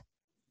amount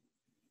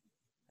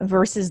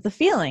versus the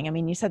feeling? I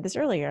mean, you said this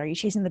earlier. Are you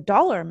chasing the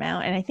dollar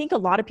amount? And I think a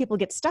lot of people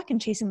get stuck in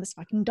chasing this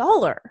fucking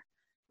dollar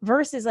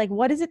versus like,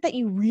 what is it that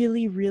you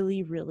really,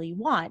 really, really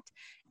want?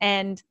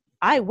 And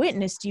I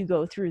witnessed you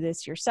go through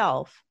this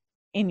yourself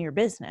in your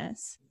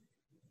business.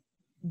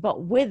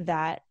 But with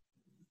that,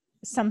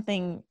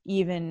 something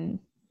even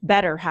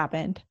better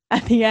happened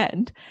at the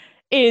end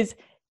is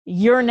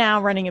you're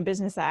now running a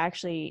business that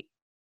actually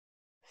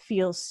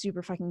feels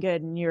super fucking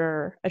good, and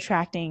you're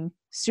attracting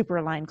super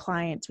aligned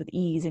clients with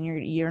ease, and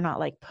you're not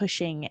like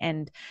pushing,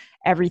 and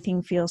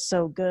everything feels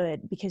so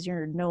good because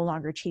you're no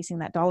longer chasing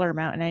that dollar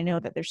amount. And I know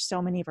that there's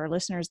so many of our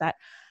listeners that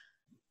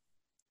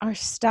are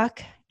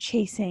stuck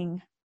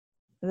chasing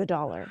the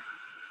dollar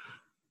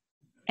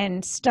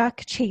and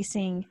stuck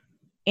chasing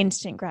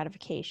instant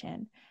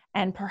gratification,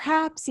 and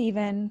perhaps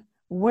even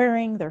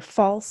wearing their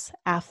false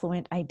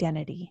affluent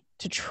identity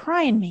to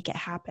try and make it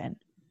happen.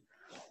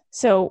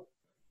 So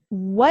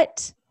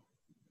what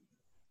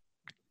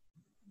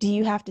do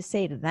you have to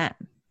say to them?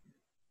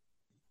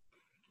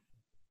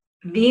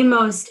 The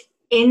most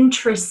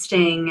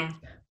interesting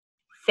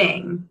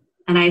thing,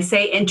 and I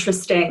say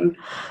interesting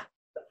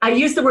I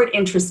use the word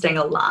interesting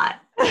a lot.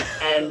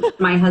 And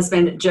my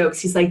husband jokes,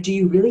 he's like, do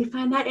you really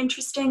find that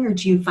interesting or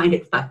do you find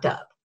it fucked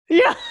up?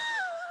 Yeah.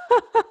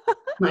 I'm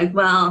like,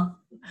 well,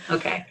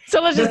 okay.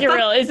 So let's just get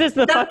real. Is this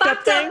the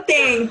fucked up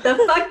thing? The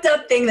fucked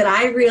up thing that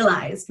I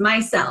realized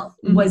myself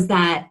was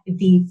that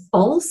the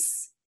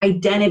false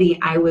identity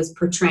I was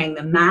portraying,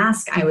 the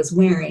mask I was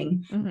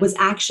wearing, was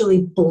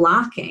actually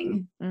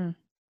blocking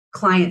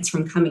clients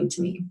from coming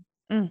to me.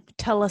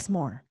 Tell us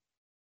more.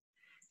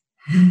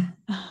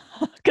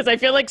 Because I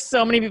feel like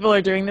so many people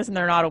are doing this and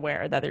they're not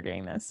aware that they're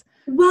doing this.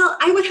 Well,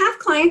 I would have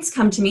clients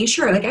come to me.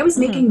 Sure. Like I was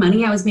making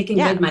money. I was making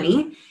good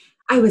money.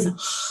 I was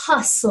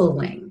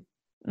hustling.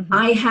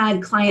 I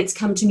had clients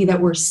come to me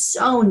that were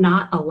so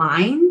not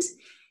aligned,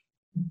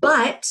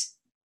 but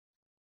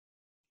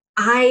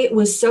I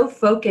was so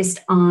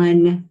focused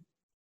on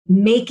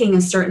making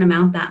a certain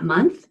amount that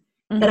month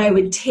that I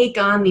would take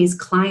on these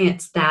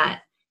clients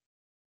that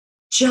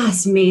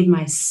just made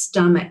my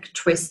stomach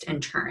twist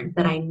and turn,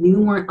 that I knew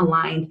weren't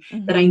aligned,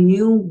 that I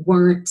knew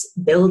weren't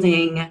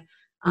building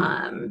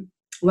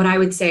what I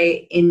would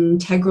say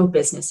integral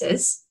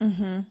businesses.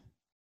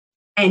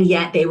 And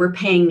yet they were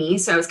paying me.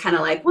 So I was kind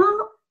of like,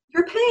 well,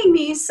 you're paying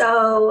me,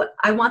 so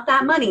I want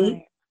that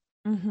money.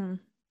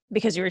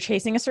 Because you were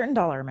chasing a certain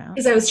dollar amount.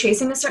 Because I was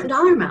chasing a certain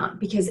dollar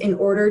amount. Because in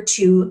order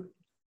to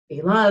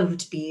be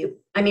loved,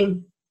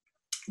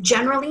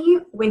 generally,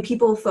 when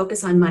people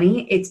focus on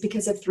money, it's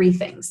because of three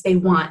things. They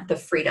want the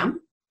freedom,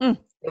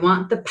 they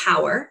want the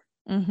power,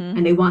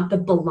 and they want the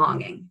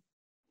belonging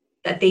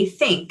that they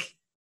think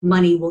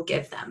money will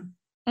give them.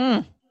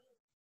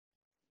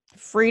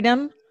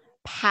 Freedom,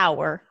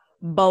 power,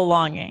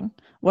 belonging.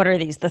 What are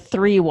these? The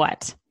three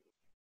what?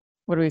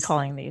 What are we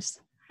calling these?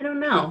 I don't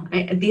know.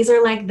 These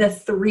are like the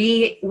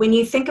three, when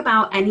you think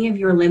about any of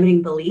your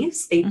limiting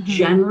beliefs, they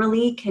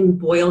generally can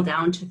boil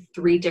down to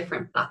three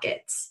different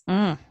buckets.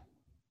 I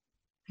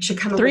should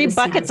come up with three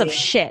buckets of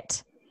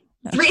shit.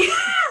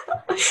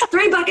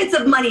 Three buckets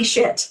of money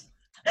shit.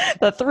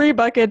 The 3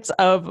 buckets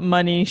of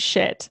money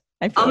shit.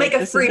 I'll make a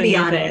freebie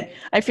on it.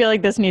 I feel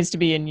like this needs to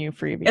be a new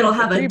freebie. It'll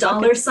have a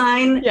dollar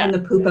sign and the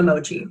poop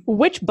emoji.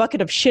 Which bucket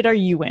of shit are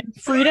you in?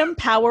 Freedom,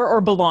 power, or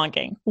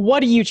belonging?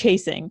 What are you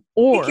chasing?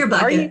 Or pick your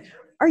bucket.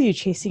 Are you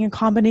chasing a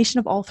combination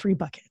of all 3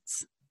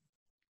 buckets?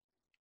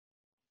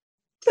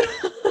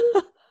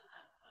 I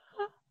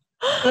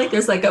feel like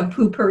there's like a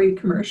poopery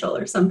commercial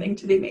or something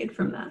to be made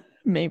from that.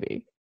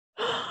 Maybe.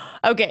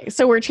 Okay,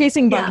 so we're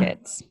chasing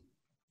buckets.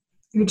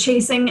 You're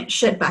chasing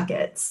shit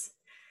buckets.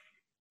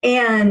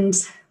 And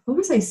what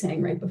was I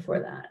saying right before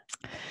that?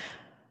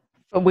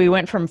 We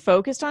went from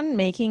focused on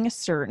making a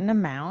certain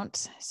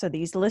amount. So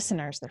these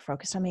listeners, they're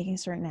focused on making a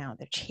certain amount.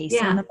 They're chasing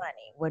the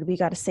money. What do we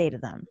got to say to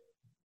them?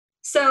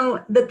 So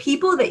the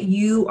people that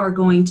you are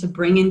going to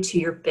bring into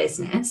your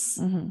business,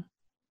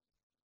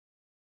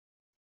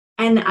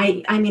 and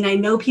I mean, I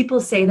know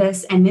people say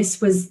this, and this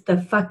was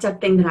the fucked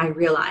up thing that I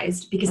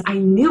realized, because I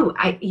knew,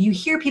 you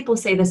hear people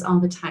say this all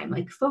the time,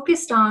 like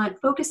focus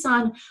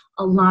on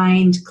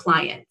aligned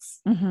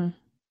clients.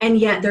 And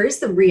yet there is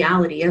the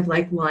reality of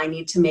like, well, I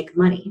need to make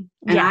money.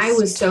 And I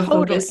was so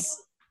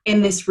focused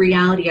in this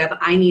reality of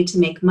I need to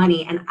make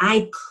money, and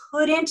I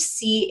couldn't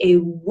see a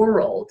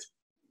world.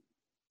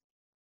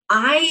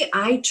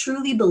 I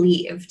truly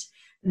believed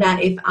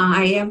that if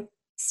I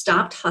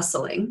stopped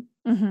hustling,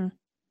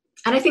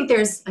 and I think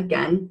there's,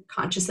 again,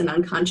 conscious and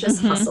unconscious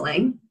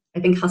hustling.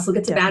 I think hustle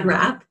gets a bad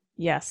rap.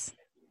 Yes.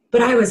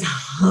 But I was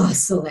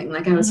hustling.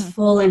 Like I was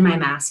full in my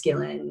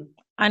masculine,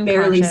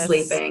 barely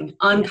sleeping,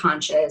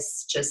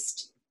 unconscious,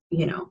 just,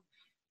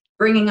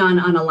 bringing on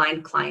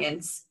unaligned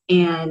clients.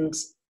 And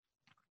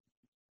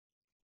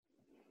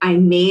I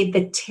made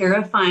the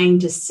terrifying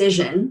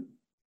decision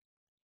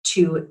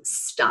to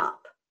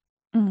stop,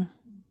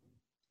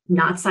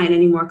 not sign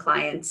any more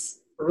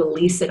clients,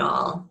 release it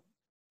all,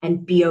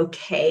 and be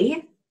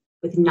okay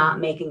with not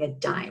making a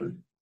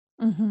dime.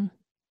 And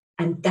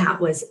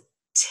that was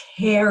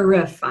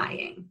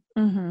terrifying.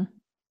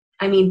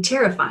 I mean,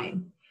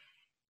 terrifying.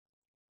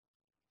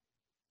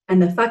 And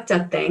the fucked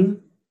up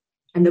thing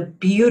and the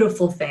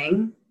beautiful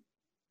thing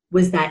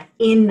was that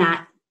in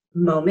that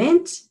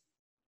moment,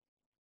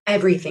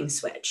 everything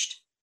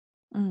switched.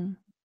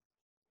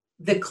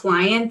 The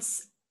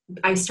clients,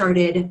 I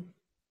started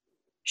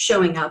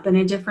showing up in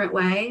a different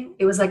way.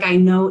 It was like, I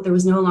know there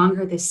was no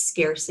longer this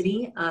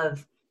scarcity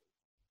of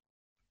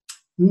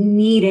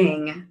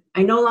needing.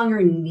 I no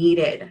longer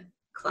needed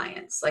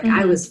clients. Like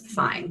I was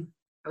fine.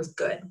 I was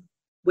good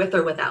with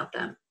or without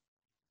them.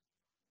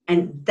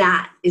 And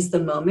that is the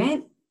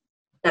moment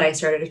that I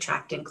started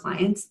attracting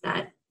clients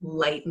that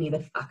light me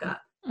the fuck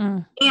up.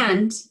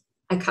 And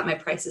I cut my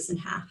prices in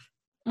half.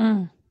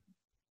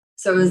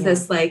 So it was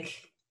this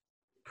like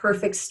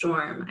perfect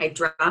storm.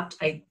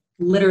 I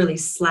literally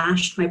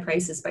slashed my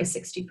prices by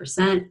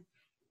 60%.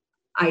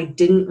 I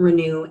didn't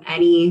renew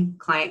any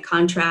client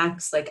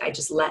contracts. Like I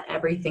just let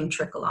everything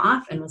trickle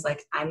off and was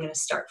like, I'm going to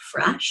start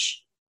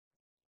fresh.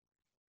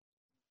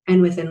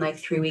 And within like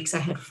 3 weeks, I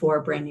had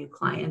 4 brand new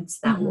clients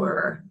that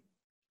were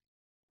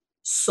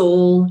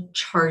soul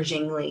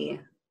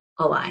chargingly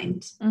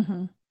aligned.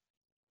 Mm-hmm.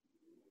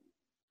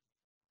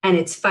 And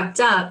it's fucked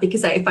up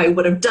because if I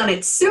would have done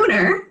it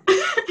sooner.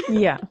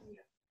 Yeah.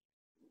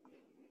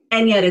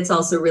 And yet it's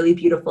also really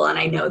beautiful. And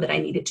I know that I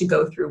needed to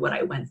go through what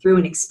I went through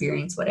and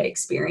experience what I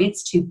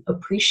experienced to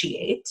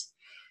appreciate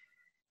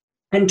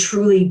and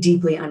truly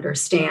deeply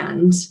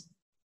understand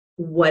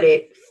what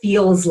it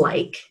feels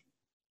like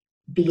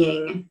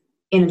being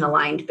in an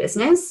aligned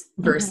business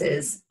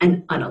versus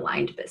an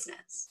unaligned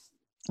business.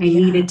 I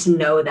needed to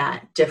know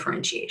that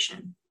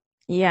differentiation.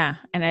 Yeah.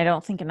 And I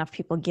don't think enough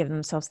people give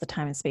themselves the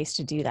time and space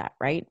to do that,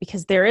 right?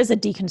 Because there is a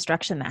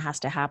deconstruction that has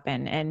to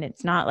happen. And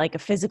it's not like a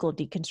physical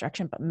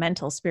deconstruction, but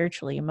mental,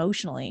 spiritually,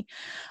 emotionally,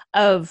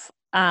 of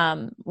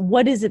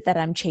what is it that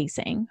I'm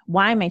chasing?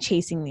 Why am I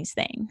chasing these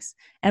things?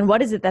 And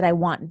what is it that I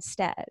want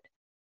instead?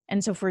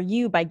 And so for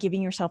you, by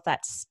giving yourself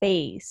that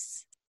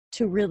space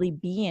to really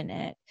be in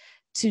it,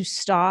 to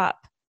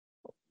stop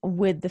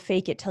with the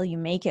fake it till you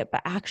make it,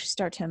 but actually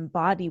start to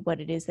embody what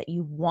it is that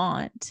you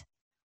want,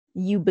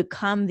 you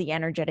become the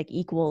energetic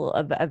equal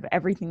of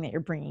everything that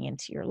you're bringing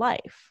into your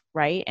life,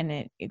 right? And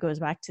it goes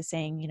back to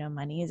saying,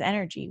 money is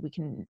energy. We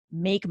can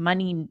make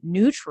money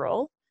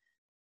neutral.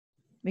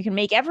 We can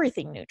make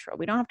everything neutral.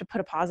 We don't have to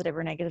put a positive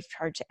or negative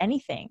charge to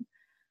anything.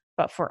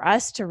 But for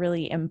us to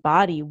really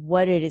embody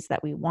what it is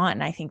that we want,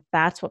 and I think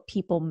that's what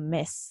people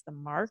miss the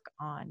mark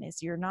on,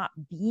 is you're not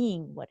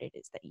being what it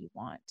is that you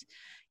want.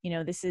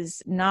 This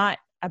is not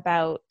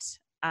about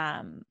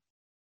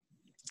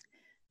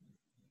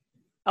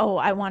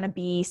I want to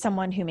be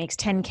someone who makes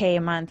 10K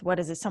a month. What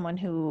is it? Someone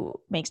who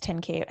makes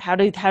 10K. How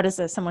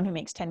does someone who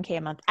makes 10K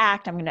a month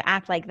act? I'm going to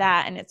act like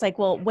that. And it's like,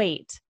 well,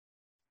 wait,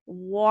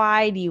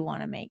 why do you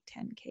want to make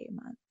 10K a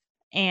month?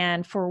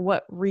 And for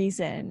what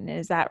reason?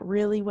 Is that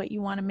really what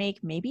you want to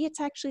make? Maybe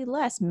it's actually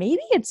less.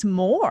 Maybe it's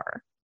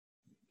more.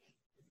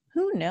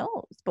 Who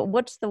knows? But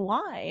what's the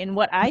why? And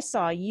what I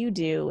saw you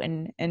do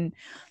and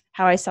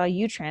how I saw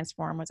you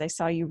transform was I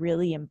saw you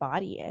really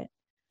embody it.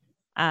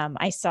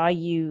 I saw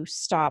you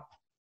stop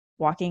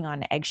walking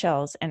on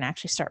eggshells and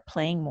actually start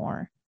playing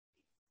more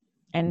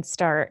and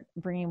start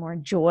bringing more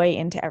joy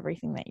into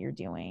everything that you're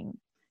doing,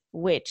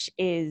 which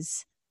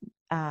is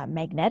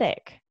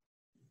magnetic.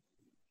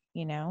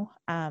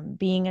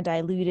 Being a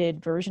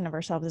diluted version of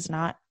ourselves is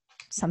not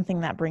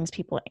something that brings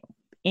people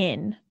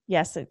in.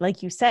 Yes,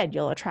 like you said,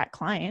 you'll attract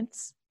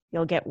clients,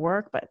 you'll get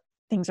work, but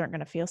things aren't going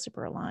to feel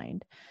super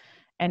aligned.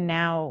 And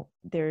now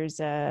there's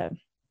a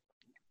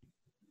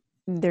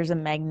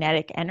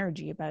magnetic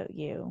energy about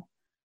you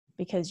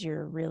because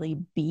you're really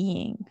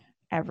being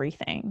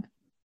everything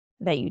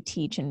that you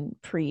teach and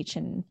preach,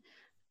 and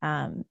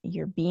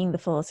you're being the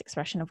fullest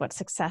expression of what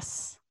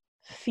success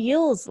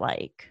feels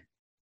like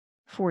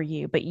for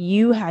you. But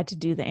you had to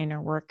do the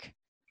inner work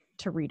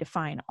to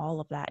redefine all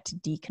of that, to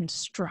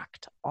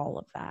deconstruct all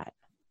of that.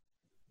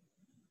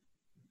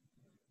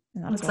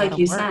 It's like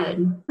you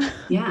said.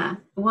 Yeah.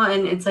 Well,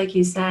 and it's like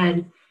you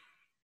said,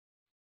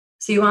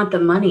 so you want the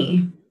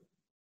money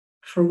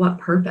for what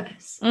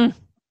purpose?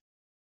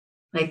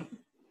 Like,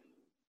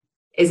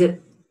 is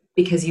it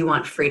because you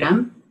want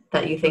freedom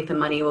that you think the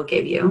money will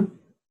give you?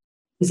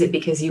 Is it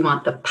because you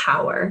want the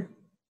power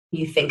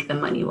you think the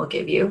money will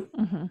give you?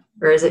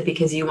 Or is it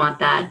because you want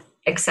that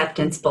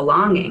acceptance,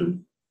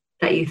 belonging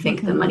that you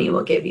think the money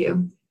will give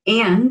you?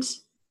 And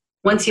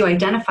once you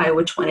identify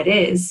which one it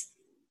is,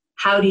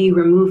 how do you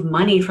remove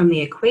money from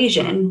the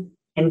equation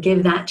and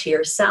give that to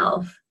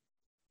yourself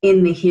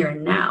in the here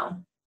and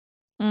now?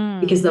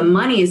 Because the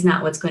money is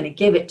not what's going to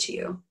give it to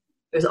you.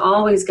 There's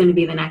always going to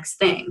be the next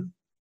thing.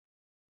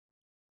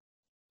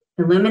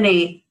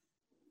 Eliminate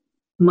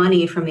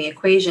money from the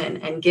equation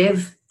and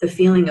give the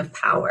feeling of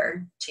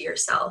power to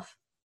yourself.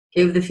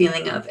 Give the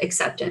feeling of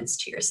acceptance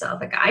to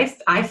yourself. Like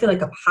I feel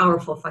like a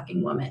powerful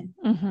fucking woman.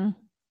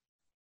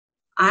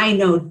 I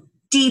know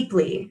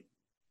deeply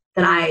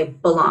that I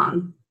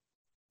belong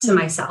to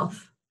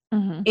myself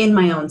in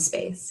my own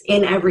space,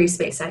 in every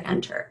space I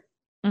enter.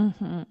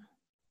 And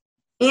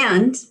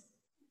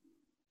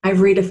I've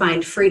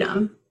redefined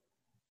freedom.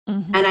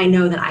 And I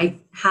know that I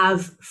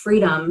have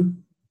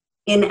freedom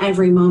in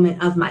every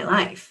moment of my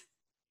life.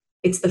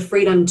 It's the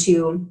freedom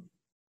to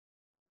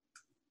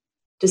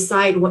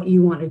decide what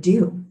you want to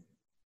do.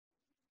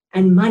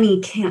 And money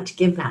can't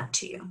give that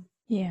to you.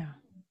 Yeah.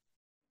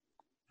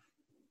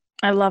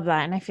 I love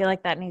that. And I feel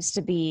like that needs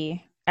to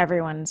be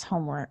everyone's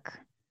homework,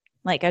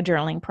 like a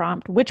journaling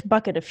prompt. Which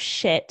bucket of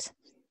shit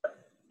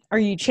are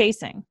you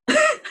chasing?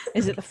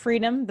 Is it the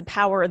freedom, the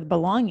power, or the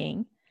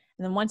belonging?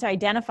 And then once you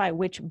identify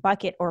which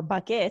bucket or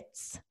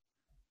buckets,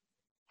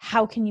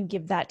 how can you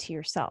give that to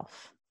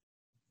yourself?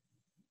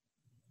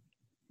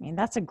 I mean,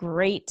 that's a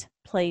great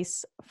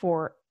place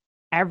for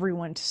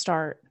everyone to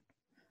start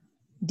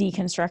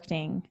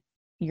deconstructing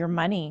your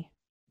money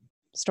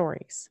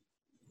stories.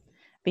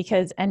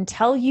 Because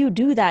until you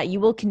do that, you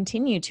will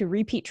continue to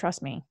repeat,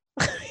 trust me,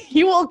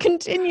 you will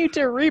continue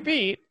to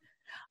repeat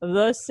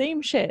the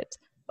same shit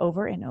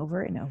over and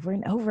over and over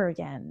and over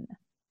again.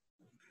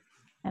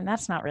 And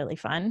that's not really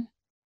fun.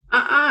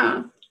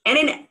 And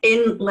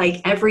in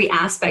like every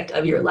aspect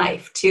of your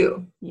life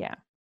too. Yeah.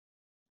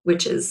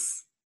 which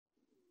is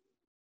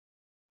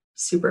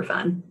super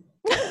fun.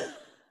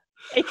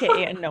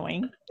 AKA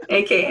annoying.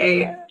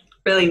 AKA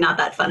really not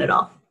that fun at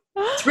all.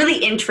 It's really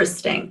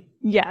interesting.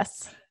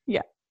 Yes.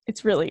 Yeah.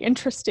 It's really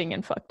interesting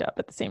and fucked up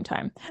at the same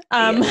time.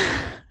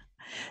 Yeah.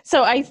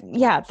 So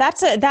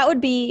that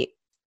would be,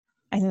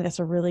 I think that's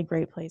a really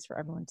great place for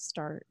everyone to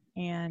start.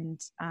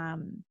 And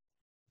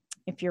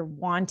if you're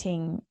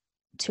wanting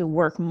to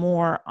work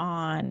more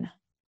on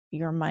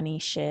your money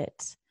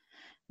shit,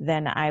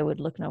 then I would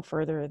look no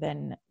further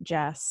than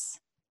Jess.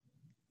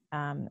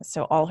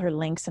 So all her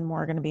links and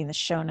more are going to be in the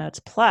show notes.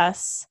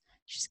 Plus,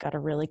 she's got a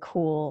really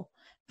cool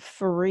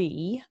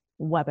free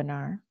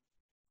webinar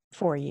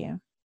for you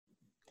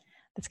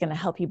that's going to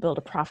help you build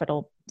a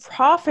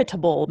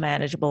profitable,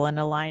 manageable, and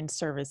aligned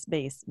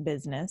service-based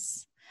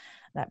business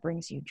that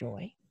brings you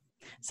joy.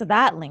 So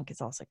that link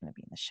is also going to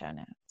be in the show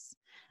notes.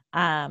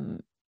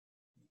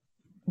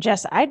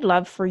 Jess, I'd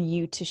love for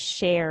you to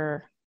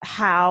share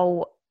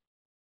how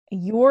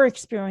your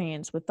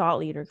experience with Thought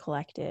Leader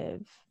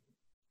Collective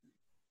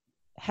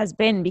has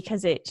been,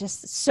 because it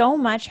just so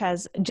much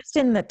has, just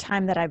in the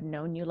time that I've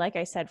known you, like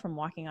I said, from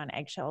walking on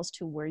eggshells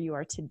to where you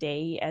are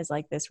today as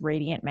like this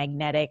radiant,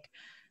 magnetic,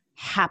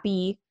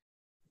 happy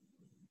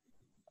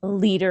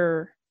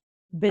leader,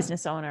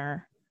 business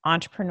owner,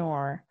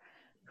 entrepreneur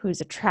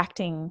who's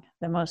attracting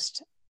the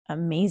most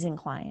amazing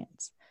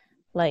clients.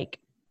 Like,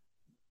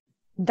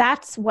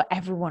 that's what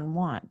everyone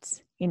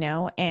wants, you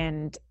know?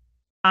 And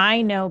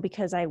I know,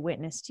 because I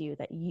witnessed you,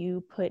 that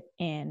you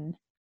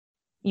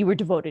were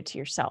devoted to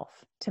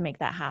yourself to make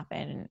that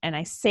happen. And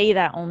I say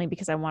that only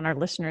because I want our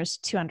listeners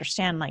to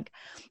understand, like,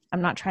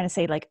 I'm not trying to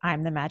say like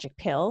I'm the magic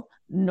pill,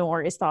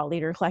 nor is Thought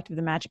Leader Collective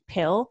the magic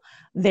pill.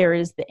 There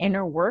is the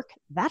inner work.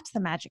 That's the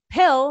magic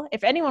pill.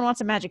 If anyone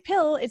wants a magic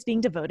pill, it's being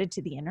devoted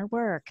to the inner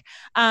work.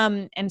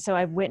 And so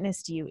I've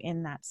witnessed you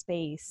in that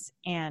space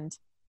and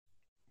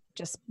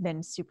just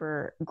been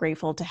super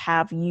grateful to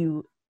have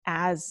you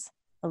as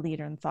a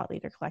leader in Thought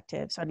Leader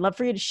Collective. So I'd love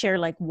for you to share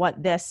like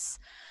what this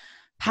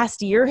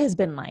past year has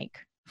been like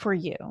for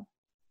you.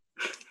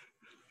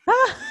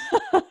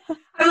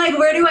 I'm like,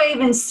 where do I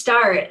even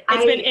start?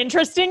 It's been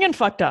interesting and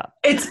fucked up.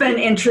 It's been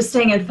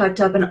interesting and fucked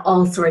up and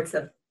all sorts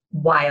of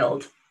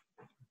wild.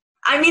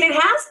 I mean, it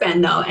has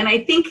been though. And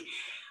I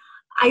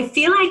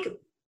feel like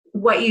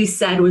what you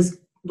said was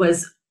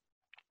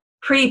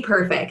pretty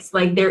perfect.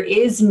 Like,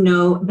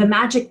 the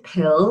magic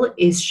pill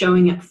is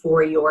showing it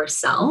for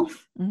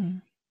yourself. Mm-hmm.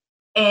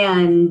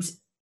 And,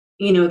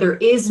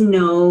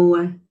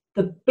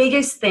 the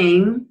biggest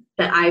thing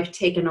that I've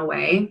taken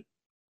away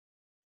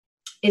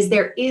is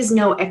there is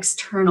no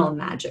external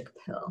magic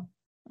pill.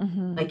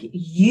 Mm-hmm. Like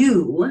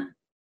you,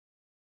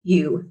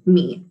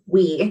 me,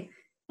 we,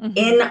 mm-hmm.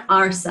 in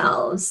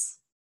ourselves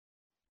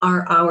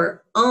are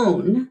our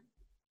own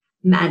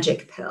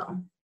magic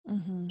pill.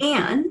 Mm-hmm.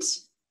 And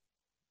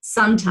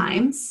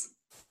sometimes,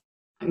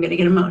 I'm going to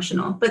get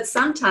emotional, but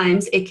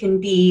sometimes it can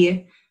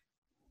be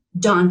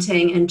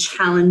daunting and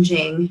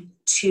challenging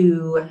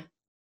to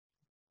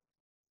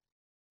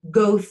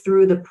go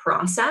through the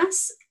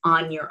process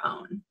on your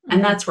own. Mm-hmm.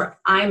 And that's where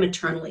I'm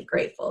eternally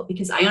grateful,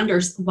 because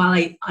while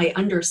I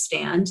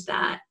understand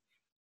that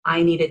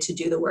I needed to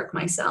do the work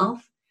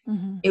myself,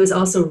 mm-hmm. it was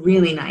also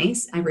really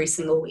nice every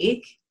single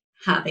week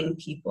having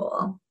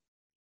people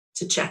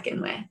to check in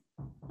with.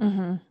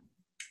 Mm-hmm.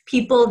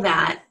 People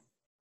that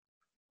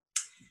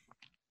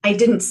I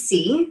didn't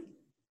see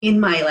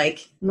in my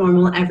like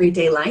normal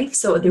everyday life.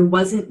 So there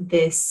wasn't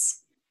this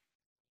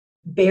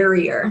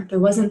barrier. There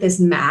wasn't this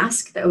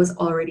mask that was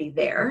already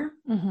there.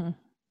 Mm-hmm.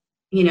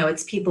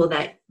 It's people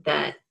that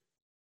there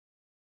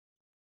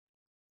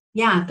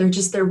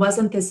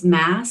wasn't this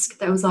mask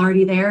that was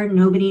already there.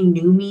 Nobody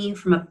knew me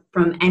from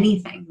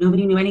anything.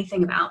 Nobody knew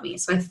anything about me.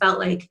 So I felt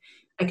like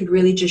I could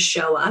really just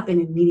show up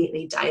and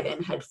immediately dive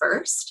in head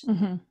first,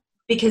 mm-hmm.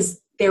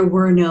 because there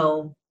were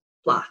no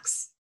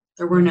blocks.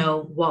 There were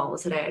no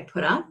walls that I had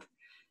put up.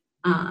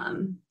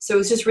 So it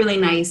was just really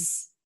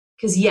nice,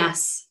 because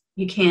yes,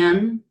 you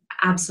can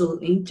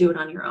absolutely do it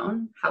on your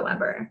own.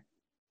 However,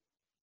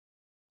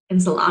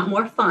 it's a lot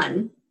more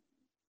fun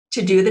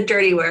to do the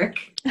dirty work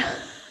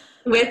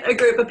with a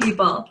group of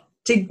people,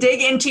 to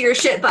dig into your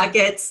shit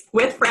buckets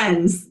with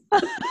friends.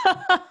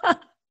 I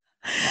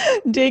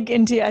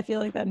feel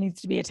like that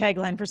needs to be a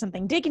tagline for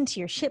something. Dig into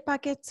your shit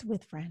buckets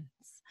with friends.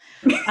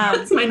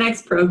 That's my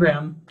next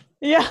program.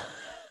 Yeah.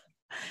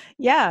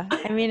 Yeah.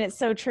 I mean, it's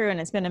so true. And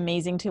it's been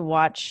amazing to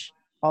watch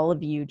all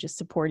of you just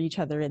support each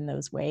other in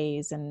those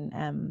ways.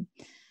 And,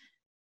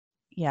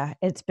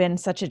 it's been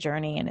such a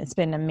journey, and it's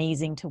been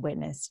amazing to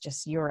witness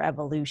just your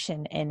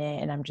evolution in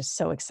it. And I'm just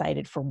so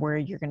excited for where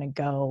you're going to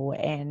go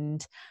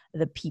and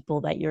the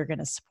people that you're going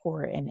to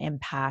support and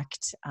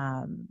impact,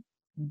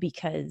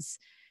 because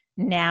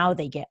now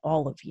they get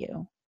all of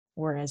you.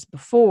 Whereas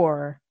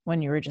before,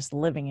 when you were just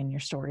living in your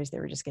stories, they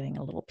were just getting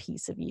a little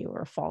piece of you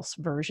or a false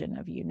version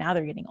of you. Now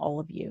they're getting all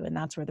of you. And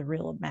that's where the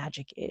real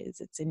magic is.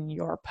 It's in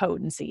your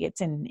potency. It's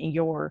in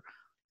your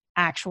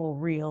actual,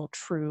 real,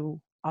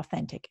 true,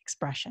 authentic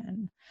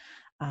expression.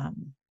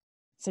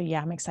 So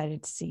yeah, I'm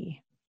excited to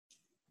see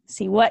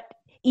what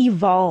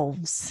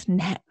evolves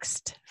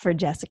next for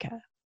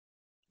Jessica.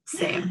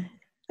 Same.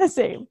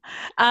 Same.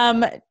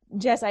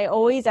 Jess, I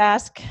always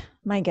ask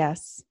my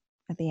guests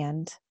at the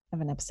end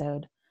of an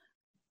episode,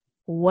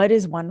 what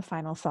is one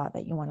final thought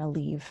that you want to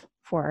leave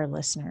for our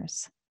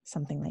listeners?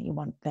 Something that you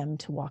want them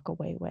to walk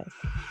away with?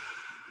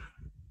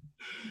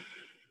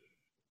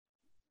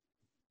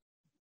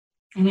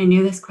 And I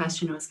knew this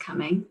question was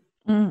coming.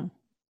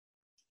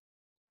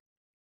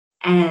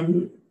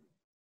 And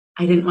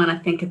I didn't want to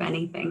think of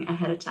anything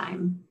ahead of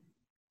time.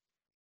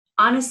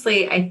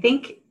 Honestly, I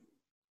think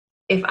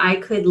if I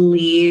could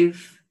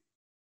leave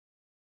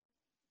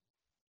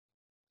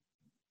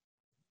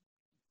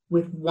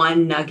with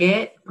one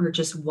nugget or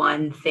just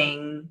one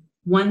thing,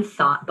 one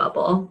thought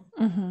bubble,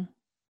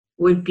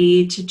 would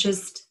be to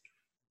just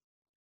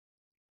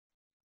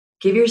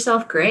give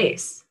yourself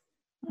grace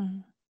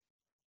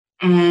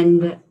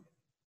and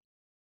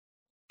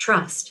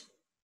trust.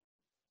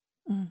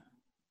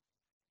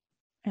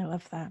 I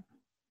love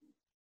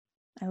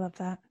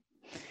that.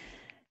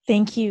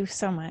 Thank you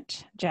so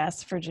much,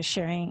 Jess, for just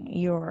sharing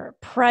your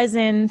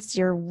presence,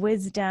 your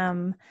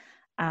wisdom,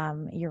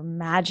 your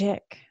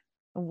magic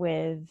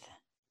with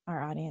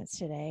our audience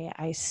today.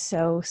 I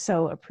so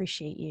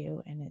appreciate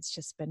you. And it's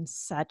just been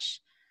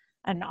such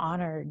an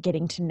honor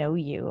getting to know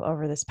you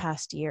over this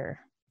past year.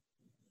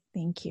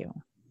 Thank you.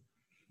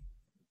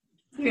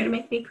 You're going to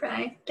make me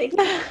cry. Thank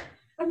you.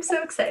 I'm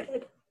so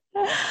excited.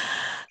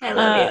 I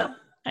love you.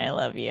 I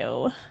love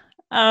you.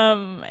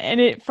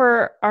 And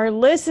for our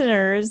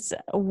listeners,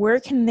 where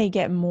can they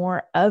get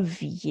more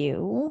of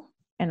you?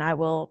 And I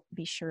will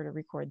be sure to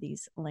record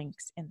these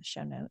links in the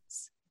show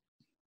notes.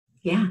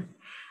 Yeah.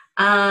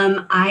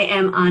 I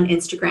am on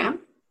Instagram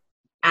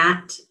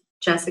at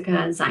Jessica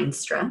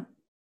Zeinstra.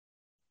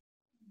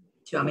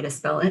 Do you want me to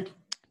spell it?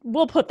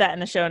 We'll put that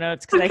in the show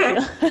notes because I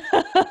feel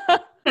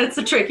it's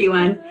a tricky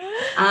one.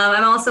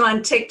 I'm also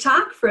on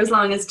TikTok for as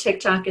long as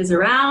TikTok is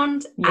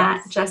around,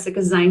 at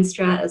Jessica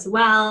Zeinstra as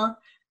well.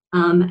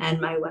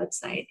 And my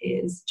website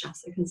is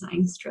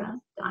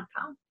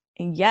jessicazeinstra.com.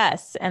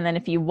 Yes. And then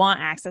if you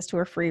want access to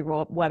her free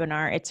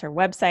webinar, it's her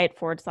website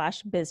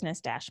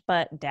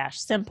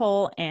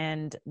 /business-but-simple.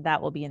 And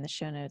that will be in the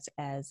show notes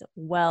as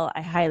well.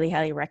 I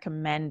highly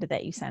recommend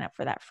that you sign up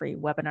for that free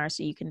webinar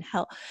so you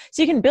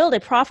can build a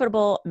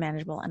profitable,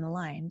 manageable, and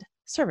aligned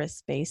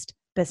service-based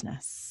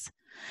business.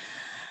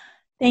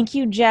 Thank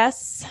you,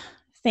 Jess.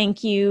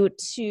 Thank you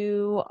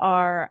to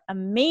our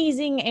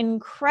amazing,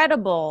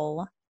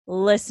 incredible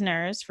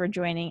listeners for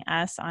joining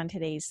us on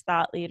today's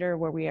Thought Leader,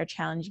 where we are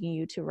challenging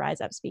you to rise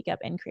up, speak up,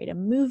 and create a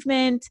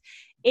movement.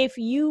 If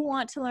you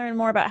want to learn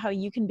more about how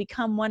you can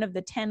become one of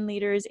the 10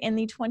 leaders in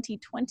the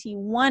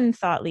 2021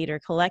 Thought Leader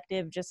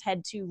Collective, just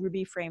head to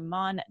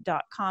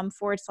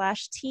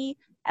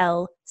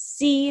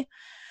rubyfremon.com/TLC.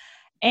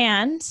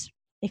 And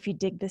if you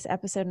dig this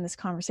episode and this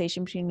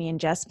conversation between me and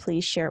Jess,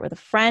 please share it with a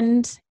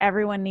friend.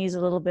 Everyone needs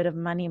a little bit of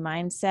money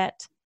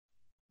mindset,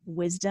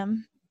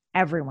 wisdom,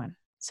 everyone.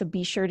 So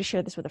be sure to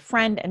share this with a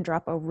friend and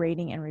drop a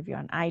rating and review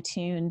on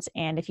iTunes.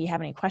 And if you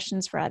have any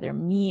questions for either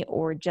me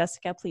or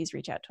Jessica, please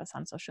reach out to us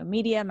on social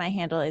media. My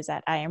handle is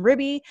at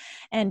 @IamRuby,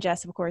 and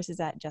Jess, of course, is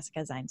at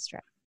Jessica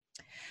Zeinstra.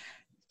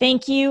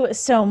 Thank you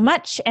so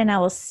much, and I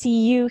will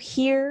see you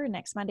here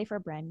next Monday for a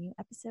brand new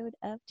episode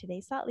of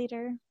Today's Thought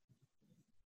Leader.